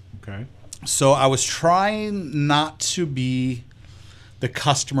them. Okay. So I was trying not to be the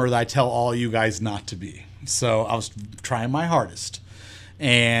customer that I tell all you guys not to be. So I was trying my hardest.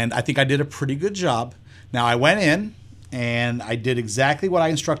 And I think I did a pretty good job. Now I went in and I did exactly what I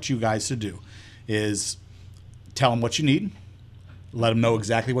instruct you guys to do, is tell them what you need, let them know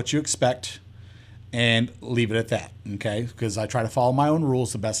exactly what you expect, and leave it at that, okay? Because I try to follow my own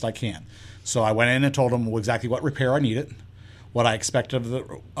rules the best I can. So I went in and told them exactly what repair I needed, what I expected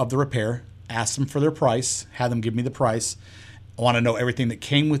of the repair, asked them for their price, had them give me the price, I want to know everything that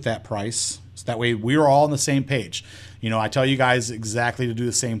came with that price. So that way we are all on the same page. I tell you guys exactly to do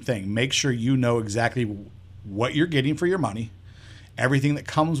the same thing. Make sure you know exactly what you're getting for your money, everything that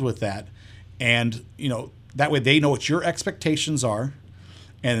comes with that. And, that way they know what your expectations are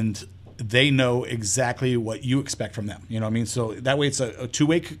and they know exactly what you expect from them. You know what I mean? So that way it's a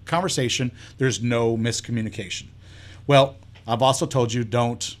two-way conversation. There's no miscommunication. Well, I've also told you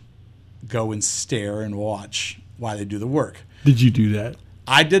don't go and stare and watch while they do the work. Did you do that?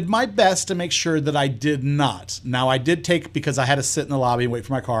 I did my best to make sure that I did not. Now, I did take, because I had to sit in the lobby and wait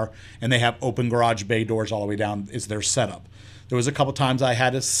for my car, and they have open garage bay doors all the way down is their setup. There was a couple times I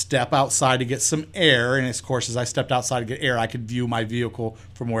had to step outside to get some air, and of course, as I stepped outside to get air, I could view my vehicle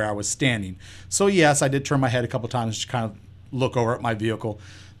from where I was standing. So yes, I did turn my head a couple times to kind of look over at my vehicle.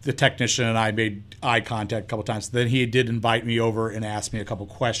 The technician and I made eye contact a couple times. Then he did invite me over and ask me a couple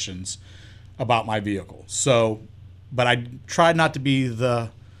questions about my vehicle. So, but I tried not to be the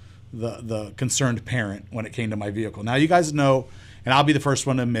concerned parent when it came to my vehicle. Now, you guys know, and I'll be the first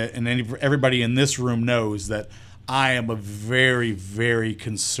one to admit, and everybody in this room knows that I am a very, very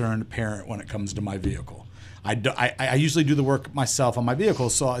concerned parent when it comes to my vehicle. I usually do the work myself on my vehicle,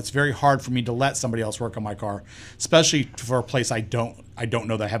 so it's very hard for me to let somebody else work on my car, especially for a place I don't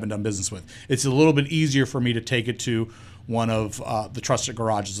know that I haven't done business with. It's a little bit easier for me to take it to one of the trusted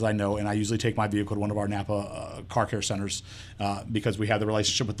garages I know, and I usually take my vehicle to one of our Napa car care centers because we have the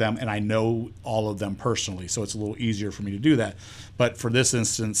relationship with them, and I know all of them personally, so it's a little easier for me to do that. But for this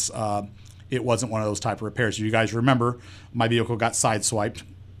instance, it wasn't one of those type of repairs. You guys remember my vehicle got sideswiped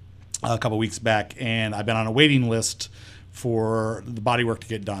a couple weeks back, and I've been on a waiting list for the body work to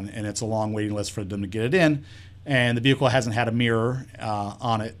get done, and it's a long waiting list for them to get it in. And the vehicle hasn't had a mirror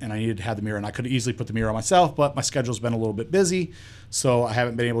on it, and I needed to have the mirror, and I could easily put the mirror on myself, but my schedule's been a little bit busy, so I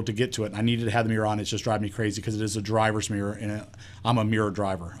haven't been able to get to it. And I needed to have the mirror on. It's just driving me crazy because it is a driver's mirror, and I'm a mirror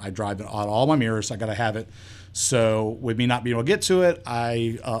driver. I drive on all my mirrors. I got to have it. So with me not being able to get to it,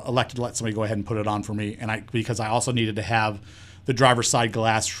 I elected to let somebody go ahead and put it on for me, and because I also needed to have the driver's side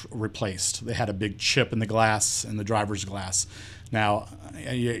glass replaced. They had a big chip in the glass, in the driver's glass. Now,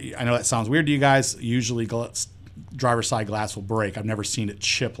 I know that sounds weird to you guys. Usually driver's side glass will break. I've never seen it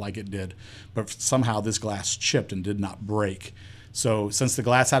chip like it did, but somehow this glass chipped and did not break. So since the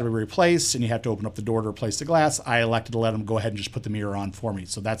glass had to be replaced and you have to open up the door to replace the glass, I elected to let them go ahead and just put the mirror on for me.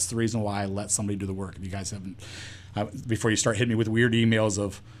 So that's the reason why I let somebody do the work. If you guys haven't, before you start hitting me with weird emails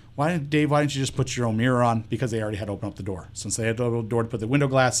of, why didn't you just put your own mirror on? Because they already had to open up the door. Since they had to open up the door to put the window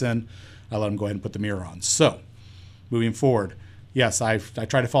glass in, I let them go ahead and put the mirror on. So moving forward, yes, I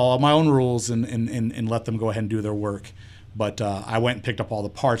try to follow my own rules and let them go ahead and do their work. But I went and picked up all the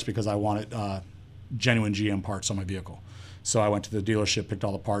parts because I wanted genuine GM parts on my vehicle. So I went to the dealership, picked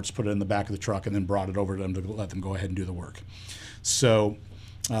all the parts, put it in the back of the truck, and then brought it over to them to let them go ahead and do the work. So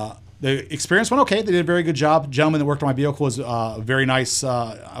the experience went okay. They did a very good job. The gentleman that worked on my vehicle was a very nice,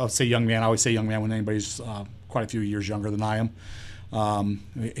 I would say young man. I always say young man when anybody's quite a few years younger than I am.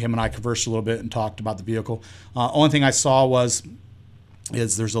 Him and I conversed a little bit and talked about the vehicle. Only thing I saw is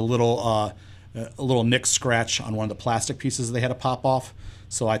there's a little nick scratch on one of the plastic pieces they had to pop off.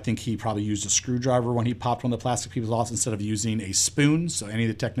 So I think he probably used a screwdriver when he popped one of the plastic pieces off instead of using a spoon. So any of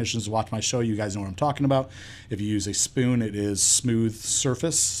the technicians who watch my show, you guys know what I'm talking about. If you use a spoon, it is smooth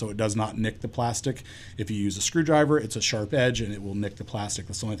surface, so it does not nick the plastic. If you use a screwdriver, it's a sharp edge, and it will nick the plastic.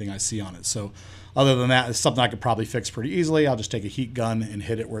 That's the only thing I see on it. So other than that, it's something I could probably fix pretty easily. I'll just take a heat gun and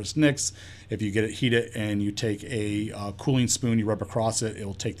hit it where it nicks. If you get it heated and you take a cooling spoon, you rub across it,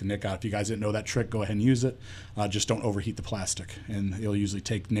 it'll take the nick out. If you guys didn't know that trick, go ahead and use it. Just don't overheat the plastic, and it'll usually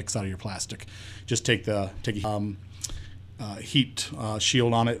take nicks out of your plastic. Just take a heat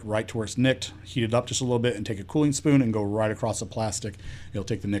shield on it right to where it's nicked, heat it up just a little bit, and take a cooling spoon and go right across the plastic. It'll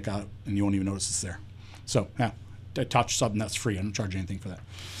take the nick out, and you won't even notice it's there. So, yeah, I taught you something that's free. I don't charge anything for that.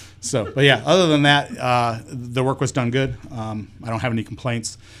 So, but yeah, other than that, the work was done good. I don't have any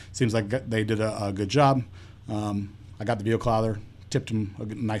complaints. Seems like they did a good job. I got the vehicle out there, tipped them a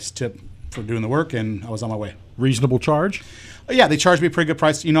nice tip for doing the work, and I was on my way. Reasonable charge? Yeah, they charged me a pretty good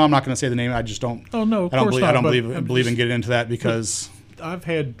price. I'm not going to say the name. I just don't. Oh no, of course not. I don't believe in getting into that because I've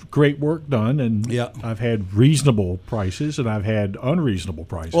had great work done, and I've had reasonable prices, and I've had unreasonable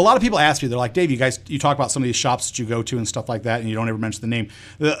prices. Well, a lot of people ask me, they're like, Dave, you talk about some of these shops that you go to and stuff like that, and you don't ever mention the name.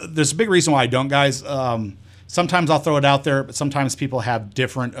 There's a big reason why I don't, guys. sometimes I'll throw it out there, but sometimes people have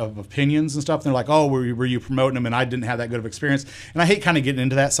different of opinions and stuff. They're like, oh, were you promoting them? And I didn't have that good of experience. And I hate kind of getting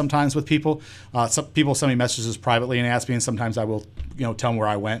into that sometimes with people. Some people send me messages privately and ask me, and sometimes I will, tell them where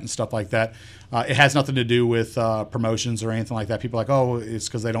I went and stuff like that. It has nothing to do with promotions or anything like that. People are like, oh, it's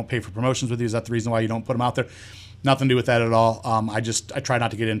because they don't pay for promotions with you. Is that the reason why you don't put them out there? Nothing to do with that at all. I try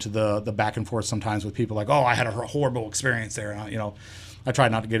not to get into the back and forth sometimes with people like, oh, I had a horrible experience there. I try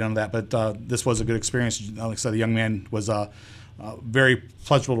not to get into that, but this was a good experience. Like I said, the young man was very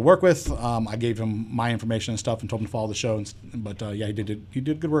pleasurable to work with. I gave him my information and stuff and told him to follow the show. But he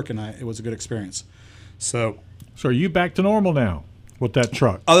did good work, and it was a good experience. So are you back to normal now with that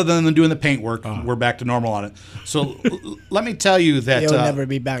truck? Other than doing the paint work, we're back to normal on it. So let me tell you that it'll never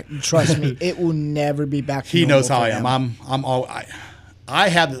be back. Trust me, it will never be back to normal. He knows how I am.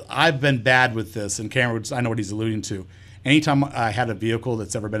 I've been bad with this, and Cameron, I know what he's alluding to. Anytime I had a vehicle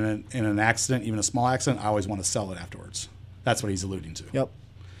that's ever been in an accident, even a small accident, I always want to sell it afterwards. That's what he's alluding to. Yep.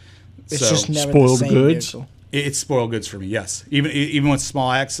 It's just never spoiled the same goods. vehicle. It's spoiled goods for me. Yes. Even with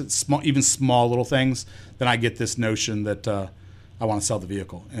small accidents, even small little things, then I get this notion that I want to sell the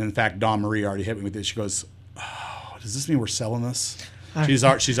vehicle. And in fact, Dawn Marie already hit me with this. She goes, "Oh, does this mean we're selling this?" She's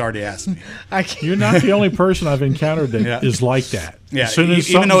already asked me. You're not the only person I've encountered that is like that. Yeah, as soon as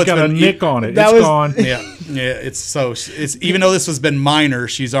something's got a nick on it, it's gone. Yeah. It's even though this has been minor,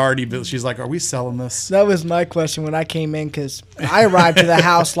 she's like, "Are we selling this?" That was my question when I came in, because I arrived to the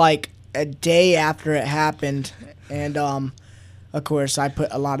house like a day after it happened, and of course I put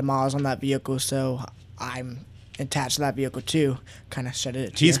a lot of miles on that vehicle, so I'm attached to that vehicle too. Kind of shut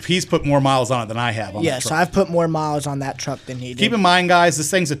it. He's put more miles on it than I have. Yes, I've put more miles on that truck than he did. Keep in mind, guys,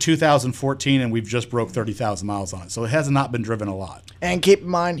 this thing's a 2014, and we've just broke 30,000 miles on it, so it has not been driven a lot. And keep in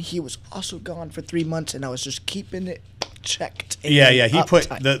mind, he was also gone for 3 months, and I was just keeping it checked. Yeah. He put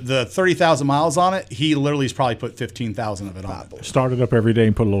the 30,000 miles on it. He literally has probably put 15,000 of it on it. Start it up every day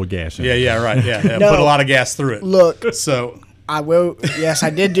and put a little gas in it. Yeah, right. Yeah, No. Put a lot of gas through it. Look, so I will. Yes,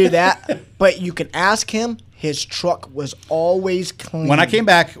 I did do that, but you can ask him. His truck was always clean. When I came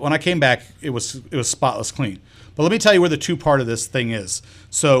back, it was spotless clean. But let me tell you where the two part of this thing is.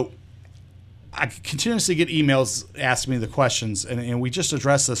 So I continuously get emails asking me the questions, and we just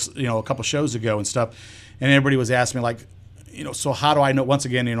addressed this, a couple shows ago and stuff, and everybody was asking me like, so how do I know? Once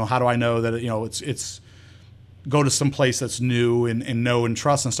again, how do I know that it's go to some place that's new and know and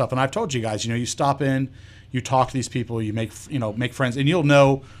trust and stuff? And I've told you guys, you stop in, you talk to these people, you make friends, and you'll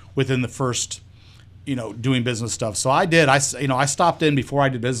know within the first. Doing business stuff. So I did. I stopped in before I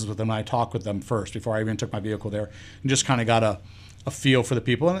did business with them. And I talked with them first before I even took my vehicle there, and just kind of got a feel for the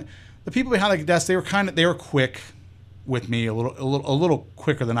people. And the people behind the desk, they were quick with me, a little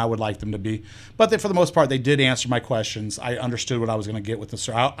quicker than I would like them to be. But for the most part, they did answer my questions. I understood what I was going to get with this.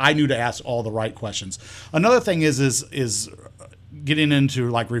 So I knew to ask all the right questions. Another thing is getting into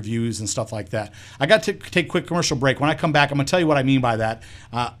like reviews and stuff like that. I got to take a quick commercial break. When I come back, I'm going to tell you what I mean by that.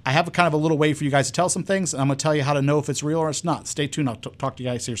 I have a kind of a little way for you guys to tell some things, and I'm going to tell you how to know if it's real or it's not. Stay tuned. I'll talk to you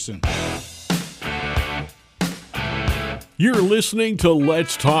guys here soon. You're listening to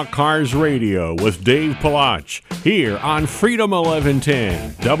Let's Talk Cars Radio with Dave Palach here on Freedom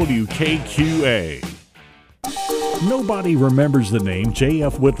 1110 WKQA. Nobody remembers the name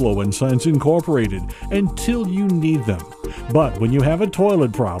J.F. Whitlow & Sons Incorporated until you need them. But when you have a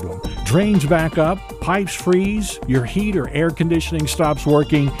toilet problem, drains back up, pipes freeze, your heat or air conditioning stops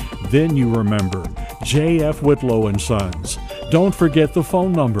working, then you remember J.F. Whitlow & Sons. Don't forget the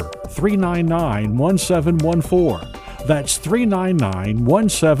phone number, 399-1714. That's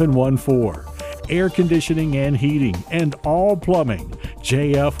 399-1714. Air conditioning and heating, and all plumbing.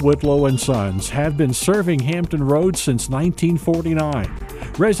 J.F. Whitlow & Sons have been serving Hampton Roads since 1949,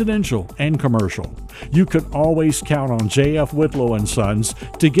 residential and commercial. You can always count on J.F. Whitlow & Sons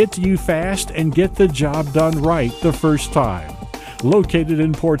to get to you fast and get the job done right the first time. Located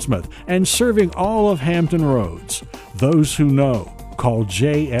in Portsmouth and serving all of Hampton Roads. Those who know, call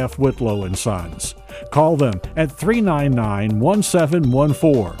J.F. Whitlow & Sons. Call them at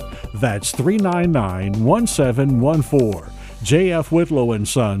 399-1714. That's 399-1714. J.F. Whitlow &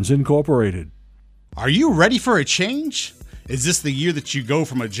 Sons Incorporated. Are you ready for a change? Is this the year that you go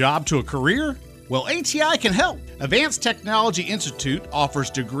from a job to a career? Well, ATI can help. Advanced Technology Institute offers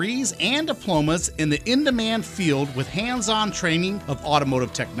degrees and diplomas in the in-demand field with hands-on training of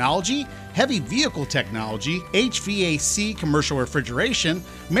automotive technology, heavy vehicle technology, HVAC commercial refrigeration,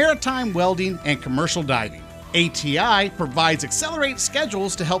 maritime welding, and commercial diving. ATI provides accelerated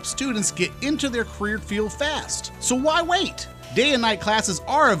schedules to help students get into their career field fast. So why wait? Day and night classes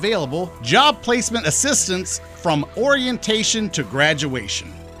are available, job placement assistance from orientation to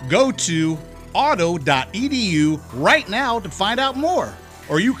graduation. Go to napa-auto.edu right now to find out more.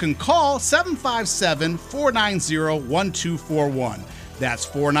 Or you can call 757-490-1241. That's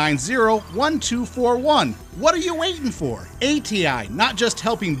 490-1241. What are you waiting for? ATI, not just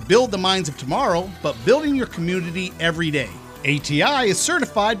helping build the minds of tomorrow, but building your community every day. ATI is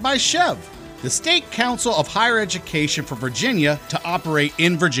certified by Chev, the State Council of Higher Education for Virginia, to operate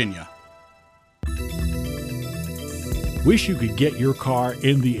in Virginia. Wish you could get your car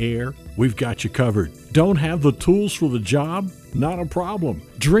in the air? We've got you covered. Don't have the tools for the job? Not a problem.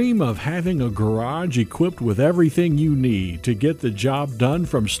 Dream of having a garage equipped with everything you need to get the job done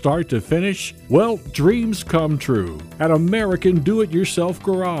from start to finish? Well, dreams come true. At American Do-It-Yourself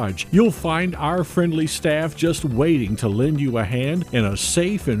Garage, you'll find our friendly staff just waiting to lend you a hand in a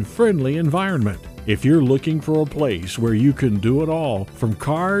safe and friendly environment. If you're looking for a place where you can do it all, from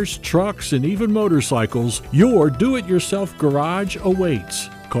cars, trucks, and even motorcycles, your Do-It-Yourself Garage awaits.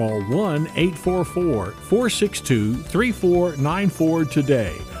 Call 1-844-462-3494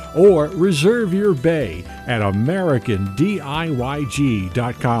 today or reserve your bay at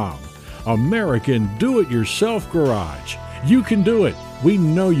AmericanDIYG.com. American Do-It-Yourself Garage. You can do it. We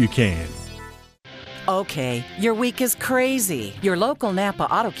know you can. Okay, your week is crazy. Your local Napa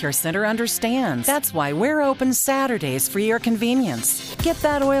Auto Care Center understands. That's why we're open Saturdays for your convenience. Get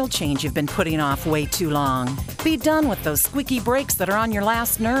that oil change you've been putting off way too long. Be done with those squeaky brakes that are on your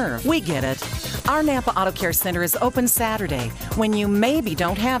last nerve. We get it. Our Napa Auto Care Center is open Saturday when you maybe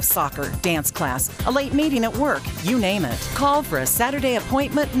don't have soccer, dance class, a late meeting at work, you name it. Call for a Saturday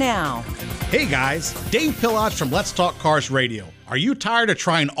appointment now. Hey guys, Dave Pillage from Let's Talk Cars Radio. Are you tired of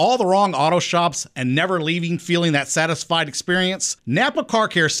trying all the wrong auto shops and never leaving feeling that satisfied experience? Napa Car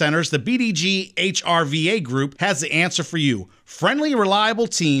Care Centers, the BDG HRVA group, has the answer for you. Friendly, reliable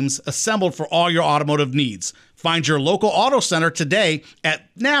teams assembled for all your automotive needs. Find your local auto center today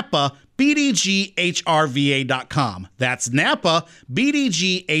at NapaBDGHRVA.com. That's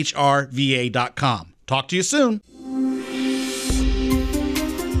NapaBDGHRVA.com. Talk to you soon.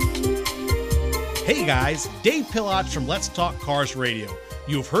 Hey guys, Dave Pillage from Let's Talk Cars Radio.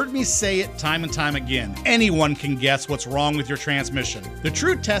 You've heard me say it time and time again. Anyone can guess what's wrong with your transmission. The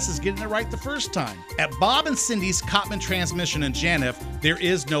true test is getting it right the first time. At Bob and Cindy's Cottman Transmission in Janif, there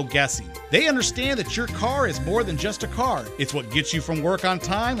is no guessing. They understand that your car is more than just a car. It's what gets you from work on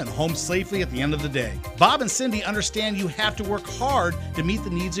time and home safely at the end of the day. Bob and Cindy understand you have to work hard to meet the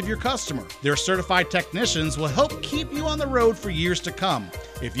needs of your customer. Their certified technicians will help keep you on the road for years to come.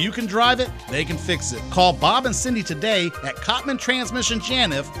 If you can drive it, they can fix it. Call Bob and Cindy today at Cottman Transmission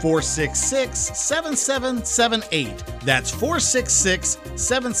Janif, 466-7778. That's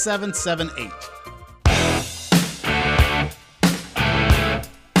 466-7778.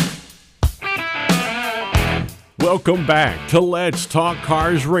 Welcome back to Let's Talk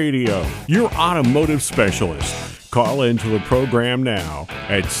Cars Radio, your automotive specialist. Call into the program now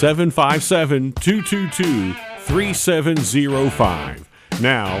at 757-222-3705.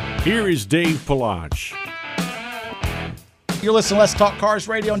 Now, here is Dave Pillage. You're listening to Let's Talk Cars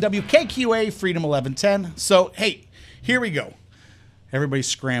Radio on WKQA Freedom 1110. So, hey, here we go. Everybody's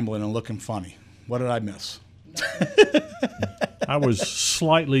scrambling and looking funny. What did I miss? I was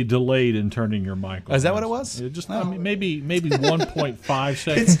slightly delayed in turning your mic on. Is that what it was? I mean, maybe 1.5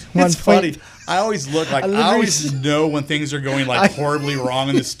 seconds. It's funny. I always look like I always know when things are going like horribly wrong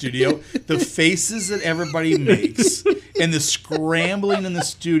in the studio. The faces that everybody makes and the scrambling in the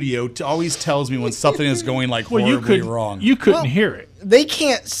studio always tells me when something is going like horribly wrong. You couldn't hear it. They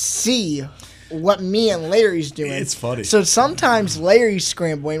can't see what me and Larry's doing. It's funny. So sometimes Larry's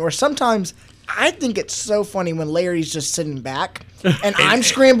scrambling, or sometimes I think it's so funny when Larry's just sitting back and I'm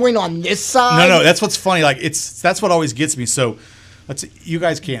scrambling on this side. No, that's what's funny. Like that's what always gets me. So you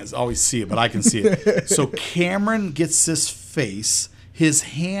guys can't always see it, but I can see it. So Cameron gets this face, his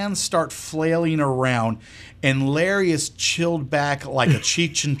hands start flailing around, and Larry is chilled back like a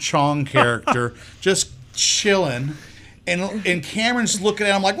Cheech and Chong character, just chilling. And Cameron's looking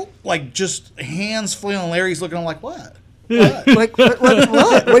at him like just hands flailing. Larry's looking at him like, what? What? What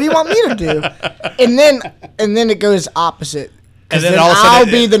do you want me to do? And then it goes opposite. And then all of a sudden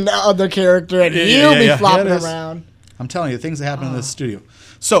I'll be the other character, and you'll be flopping around. I'm telling you, things that happen in this studio.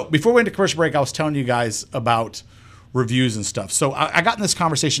 So before we went to commercial break, I was telling you guys about reviews and stuff. So I got in this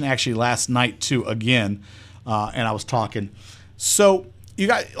conversation actually last night too again, and I was talking. So you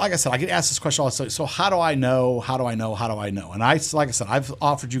guys, like I said, I get asked this question all the time. So how do I know? How do I know? How do I know? And like I said, I've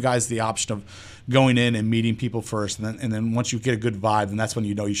offered you guys the option of going in and meeting people first, and then once you get a good vibe, then that's when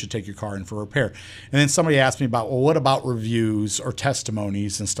you know you should take your car in for repair. And then somebody asked me about, well, what about reviews or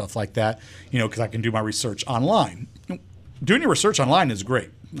testimonies and stuff like that? You know, because I can do my research online. doing your research online is great.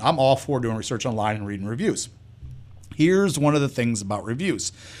 I'm all for doing research online and reading reviews. Here's one of the things about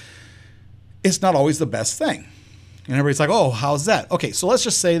reviews. It's not always the best thing. And everybody's like, oh, how's that? Okay, so let's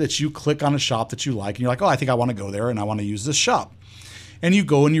just say that you click on a shop that you like and you're like, oh, I think I want to go there and I want to use this shop. And you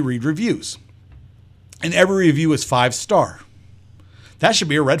go and you read reviews. And every review is 5-star. That should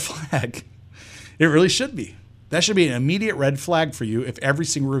be a red flag. It really should be. That should be an immediate red flag for you if every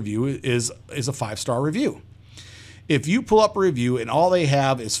single review is a 5-star review. If you pull up a review and all they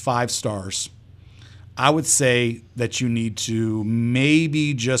have is 5 stars, I would say that you need to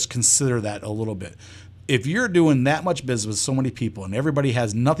maybe just consider that a little bit. If you're doing that much business with so many people and everybody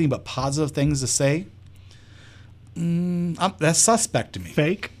has nothing but positive things to say, that's suspect to me.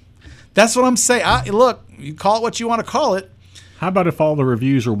 Fake? That's what I'm saying. Look, you call it what you want to call it. How about if all the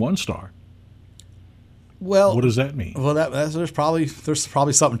reviews are 1 star? Well, what does that mean? Well, there's probably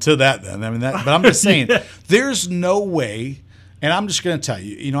something to that then. I mean, but I'm just saying, there's no way. And I'm just going to tell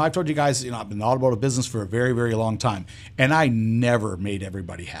you, I've told you guys, I've been in the automotive business for a very, very long time, and I never made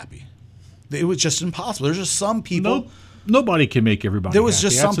everybody happy. It was just impossible. There's just some people. Nobody can make everybody happy. There was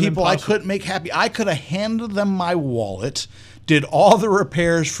just some people I couldn't make happy. I could have handed them my wallet, did all the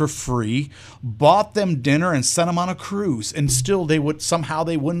repairs for free, bought them dinner, and sent them on a cruise, and still they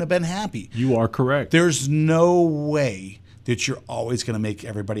wouldn't have been happy. You are correct. There's no way that you're always going to make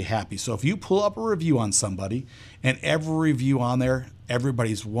everybody happy. So if you pull up a review on somebody, and every review on there,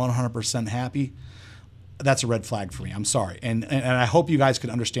 everybody's 100% happy, that's a red flag for me. I'm sorry. And I hope you guys can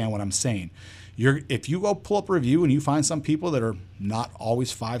understand what I'm saying. If you go pull up a review and you find some people that are not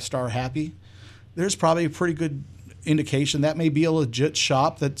always 5-star happy, there's probably a pretty good indication that may be a legit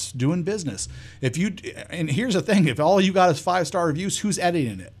shop that's doing business. And here's the thing, if all you got is 5-star reviews, who's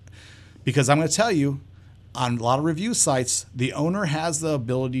editing it? Because I'm going to tell you, on a lot of review sites, the owner has the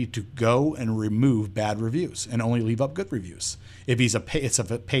ability to go and remove bad reviews and only leave up good reviews. If it's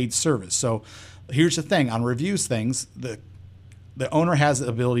a paid service. So here's the thing, on reviews things, the owner has the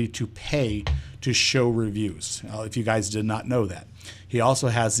ability to pay to show reviews. If you guys did not know that. He also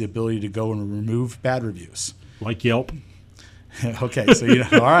has the ability to go and remove bad reviews. Like Yelp? Okay, so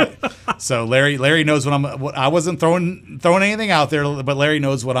all right. So Larry knows I wasn't throwing anything out there, but Larry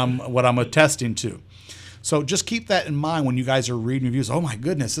knows what I'm attesting to. So just keep that in mind when you guys are reading reviews. Oh my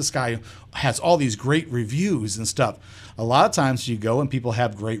goodness, this guy has all these great reviews and stuff. A lot of times you go and people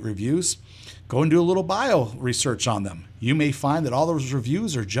have great reviews, go and do a little bio research on them. You may find that all those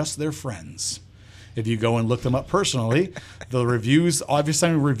reviews are just their friends. If you go and look them up personally, the reviews, obviously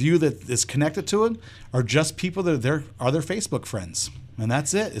a review that is connected to it, are just people that are their Facebook friends. And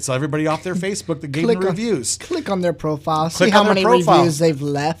that's it. It's everybody off their Facebook that gave them reviews. Click on their profile. See how many reviews they've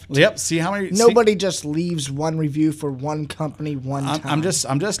left. Yep. See how many. Nobody just leaves one review for one company one time.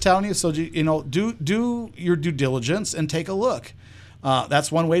 I'm just telling you. So do your due diligence and take a look.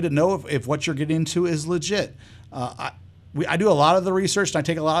 That's one way to know if what you're getting into is legit. I do a lot of the research and I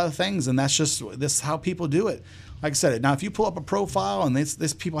take a lot of things, and this is how people do it. Like I said, now if you pull up a profile and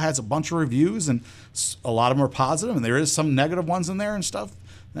this people has a bunch of reviews and a lot of them are positive and there is some negative ones in there and stuff,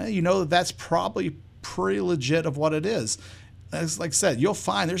 you know that's probably pretty legit of what it is. As like I said, you'll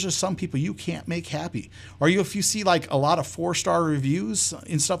find there's just some people you can't make happy. Or if you see like a lot of 4-star reviews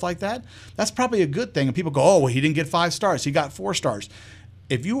and stuff like that, that's probably a good thing. And people go, oh, well, he didn't get 5 stars. He got 4 stars.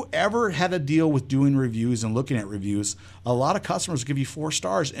 If you ever had a deal with doing reviews and looking at reviews, a lot of customers give you 4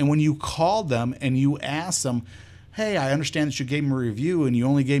 stars. And when you call them and you ask them, hey, I understand that you gave me a review and you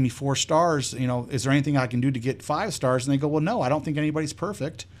only gave me 4 stars. Is there anything I can do to get 5 stars? And they go, well, no, I don't think anybody's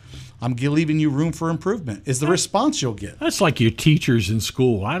perfect. I'm leaving you room for improvement, is the response you'll get. That's like your teachers in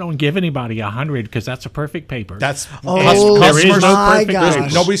school. I don't give anybody 100 because that's a perfect paper. That's there is no perfect paper.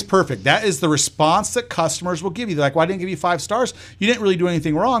 Nobody's perfect. That is the response that customers will give you. They're like, well, I didn't give you 5 stars. You didn't really do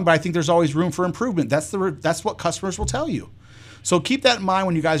anything wrong, but I think there's always room for improvement. That's what customers will tell you. So keep that in mind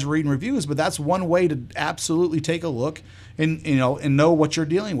when you guys are reading reviews, but that's one way to absolutely take a look and know what you're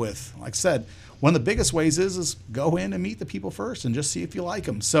dealing with. Like I said, one of the biggest ways is go in and meet the people first and just see if you like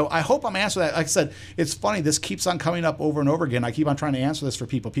them. So I hope I'm answering that. Like I said, it's funny. This keeps on coming up over and over again. I keep on trying to answer this for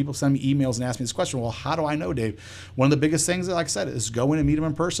people. People send me emails and ask me this question. Well, how do I know, Dave? One of the biggest things, like I said, is go in and meet them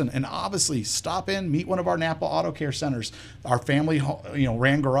in person. And obviously, stop in, meet one of our Napa Auto Care centers, our family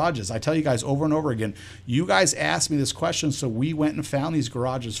ran garages. I tell you guys over and over again, you guys asked me this question, so we went and found these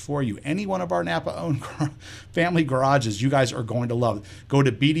garages for you. Any one of our Napa-owned family garages, you guys are going to love it. Go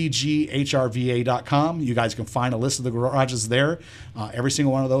to bdghrva.com. You guys can find a list of the garages there. Every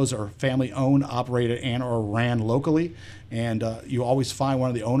single one of those are family owned, operated, and or ran locally. And you always find one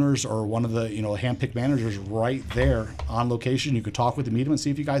of the owners or one of the hand-picked managers right there on location. You could talk with them, meet them, and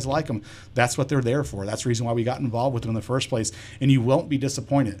see if you guys like them. That's what they're there for. That's the reason why we got involved with them in the first place. And you won't be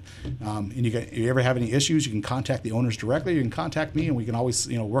disappointed. And if you ever have any issues, you can contact the owners directly. You can contact me, and we can always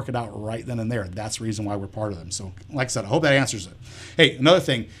work it out right then and there. That's the reason why we're part of them. So, like I said, I hope that answers it. Hey, another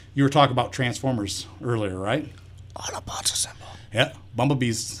thing, you were talking about Transformers earlier, right? Autobots assemble. Yeah,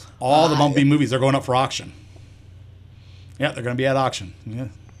 Bumblebees. All the Bumblebee movies are going up for auction. Yeah, they're going to be at auction. Yeah.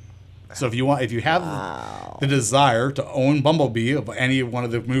 So if you have the desire to own Bumblebee of any one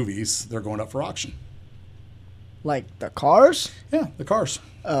of the movies, they're going up for auction. Like the cars? Yeah, the cars.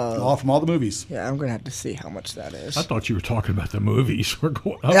 All from all the movies. Yeah, I'm gonna have to see how much that is. I thought you were talking about the movies. We're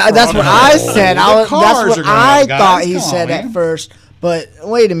going up. Yeah, that's what I said. That's what I thought he said at first. But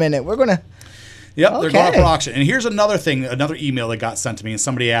wait a minute, we're gonna. Yep, they're going up for auction. And here's another thing, another email that got sent to me, and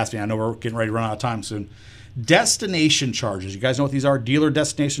somebody asked me. I know we're getting ready to run out of time soon. Destination charges. You guys know what these are? Dealer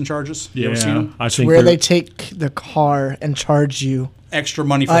destination charges? You ever seen them? I think where they take the car and charge you extra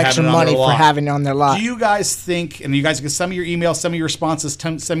money for having it on their lot. Do you guys think, and you guys can send me your emails, send me your responses,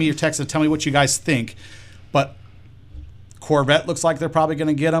 send me your texts, and tell me what you guys think, but Corvette looks like they're probably going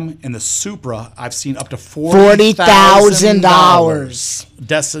to get them, and the Supra, I've seen up to $40,000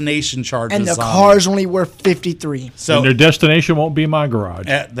 destination charges. And the car's only worth $53,000. So and their destination won't be my garage.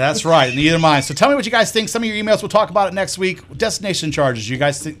 That's right, neither mine. So tell me what you guys think. Some of your emails, we'll talk about it next week. Destination charges. You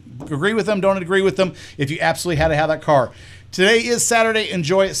guys agree with them, don't agree with them, if you absolutely had to have that car. Today is Saturday.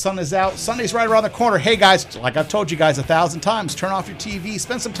 Enjoy it. Sun is out. Sunday's right around the corner. Hey, guys, like I've told you guys 1,000 times, turn off your TV.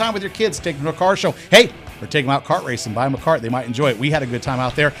 Spend some time with your kids. Take them to a car show. Hey, or take them out kart racing. Buy them a cart. They might enjoy it. We had a good time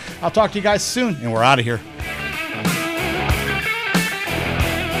out there. I'll talk to you guys soon, and we're out of here.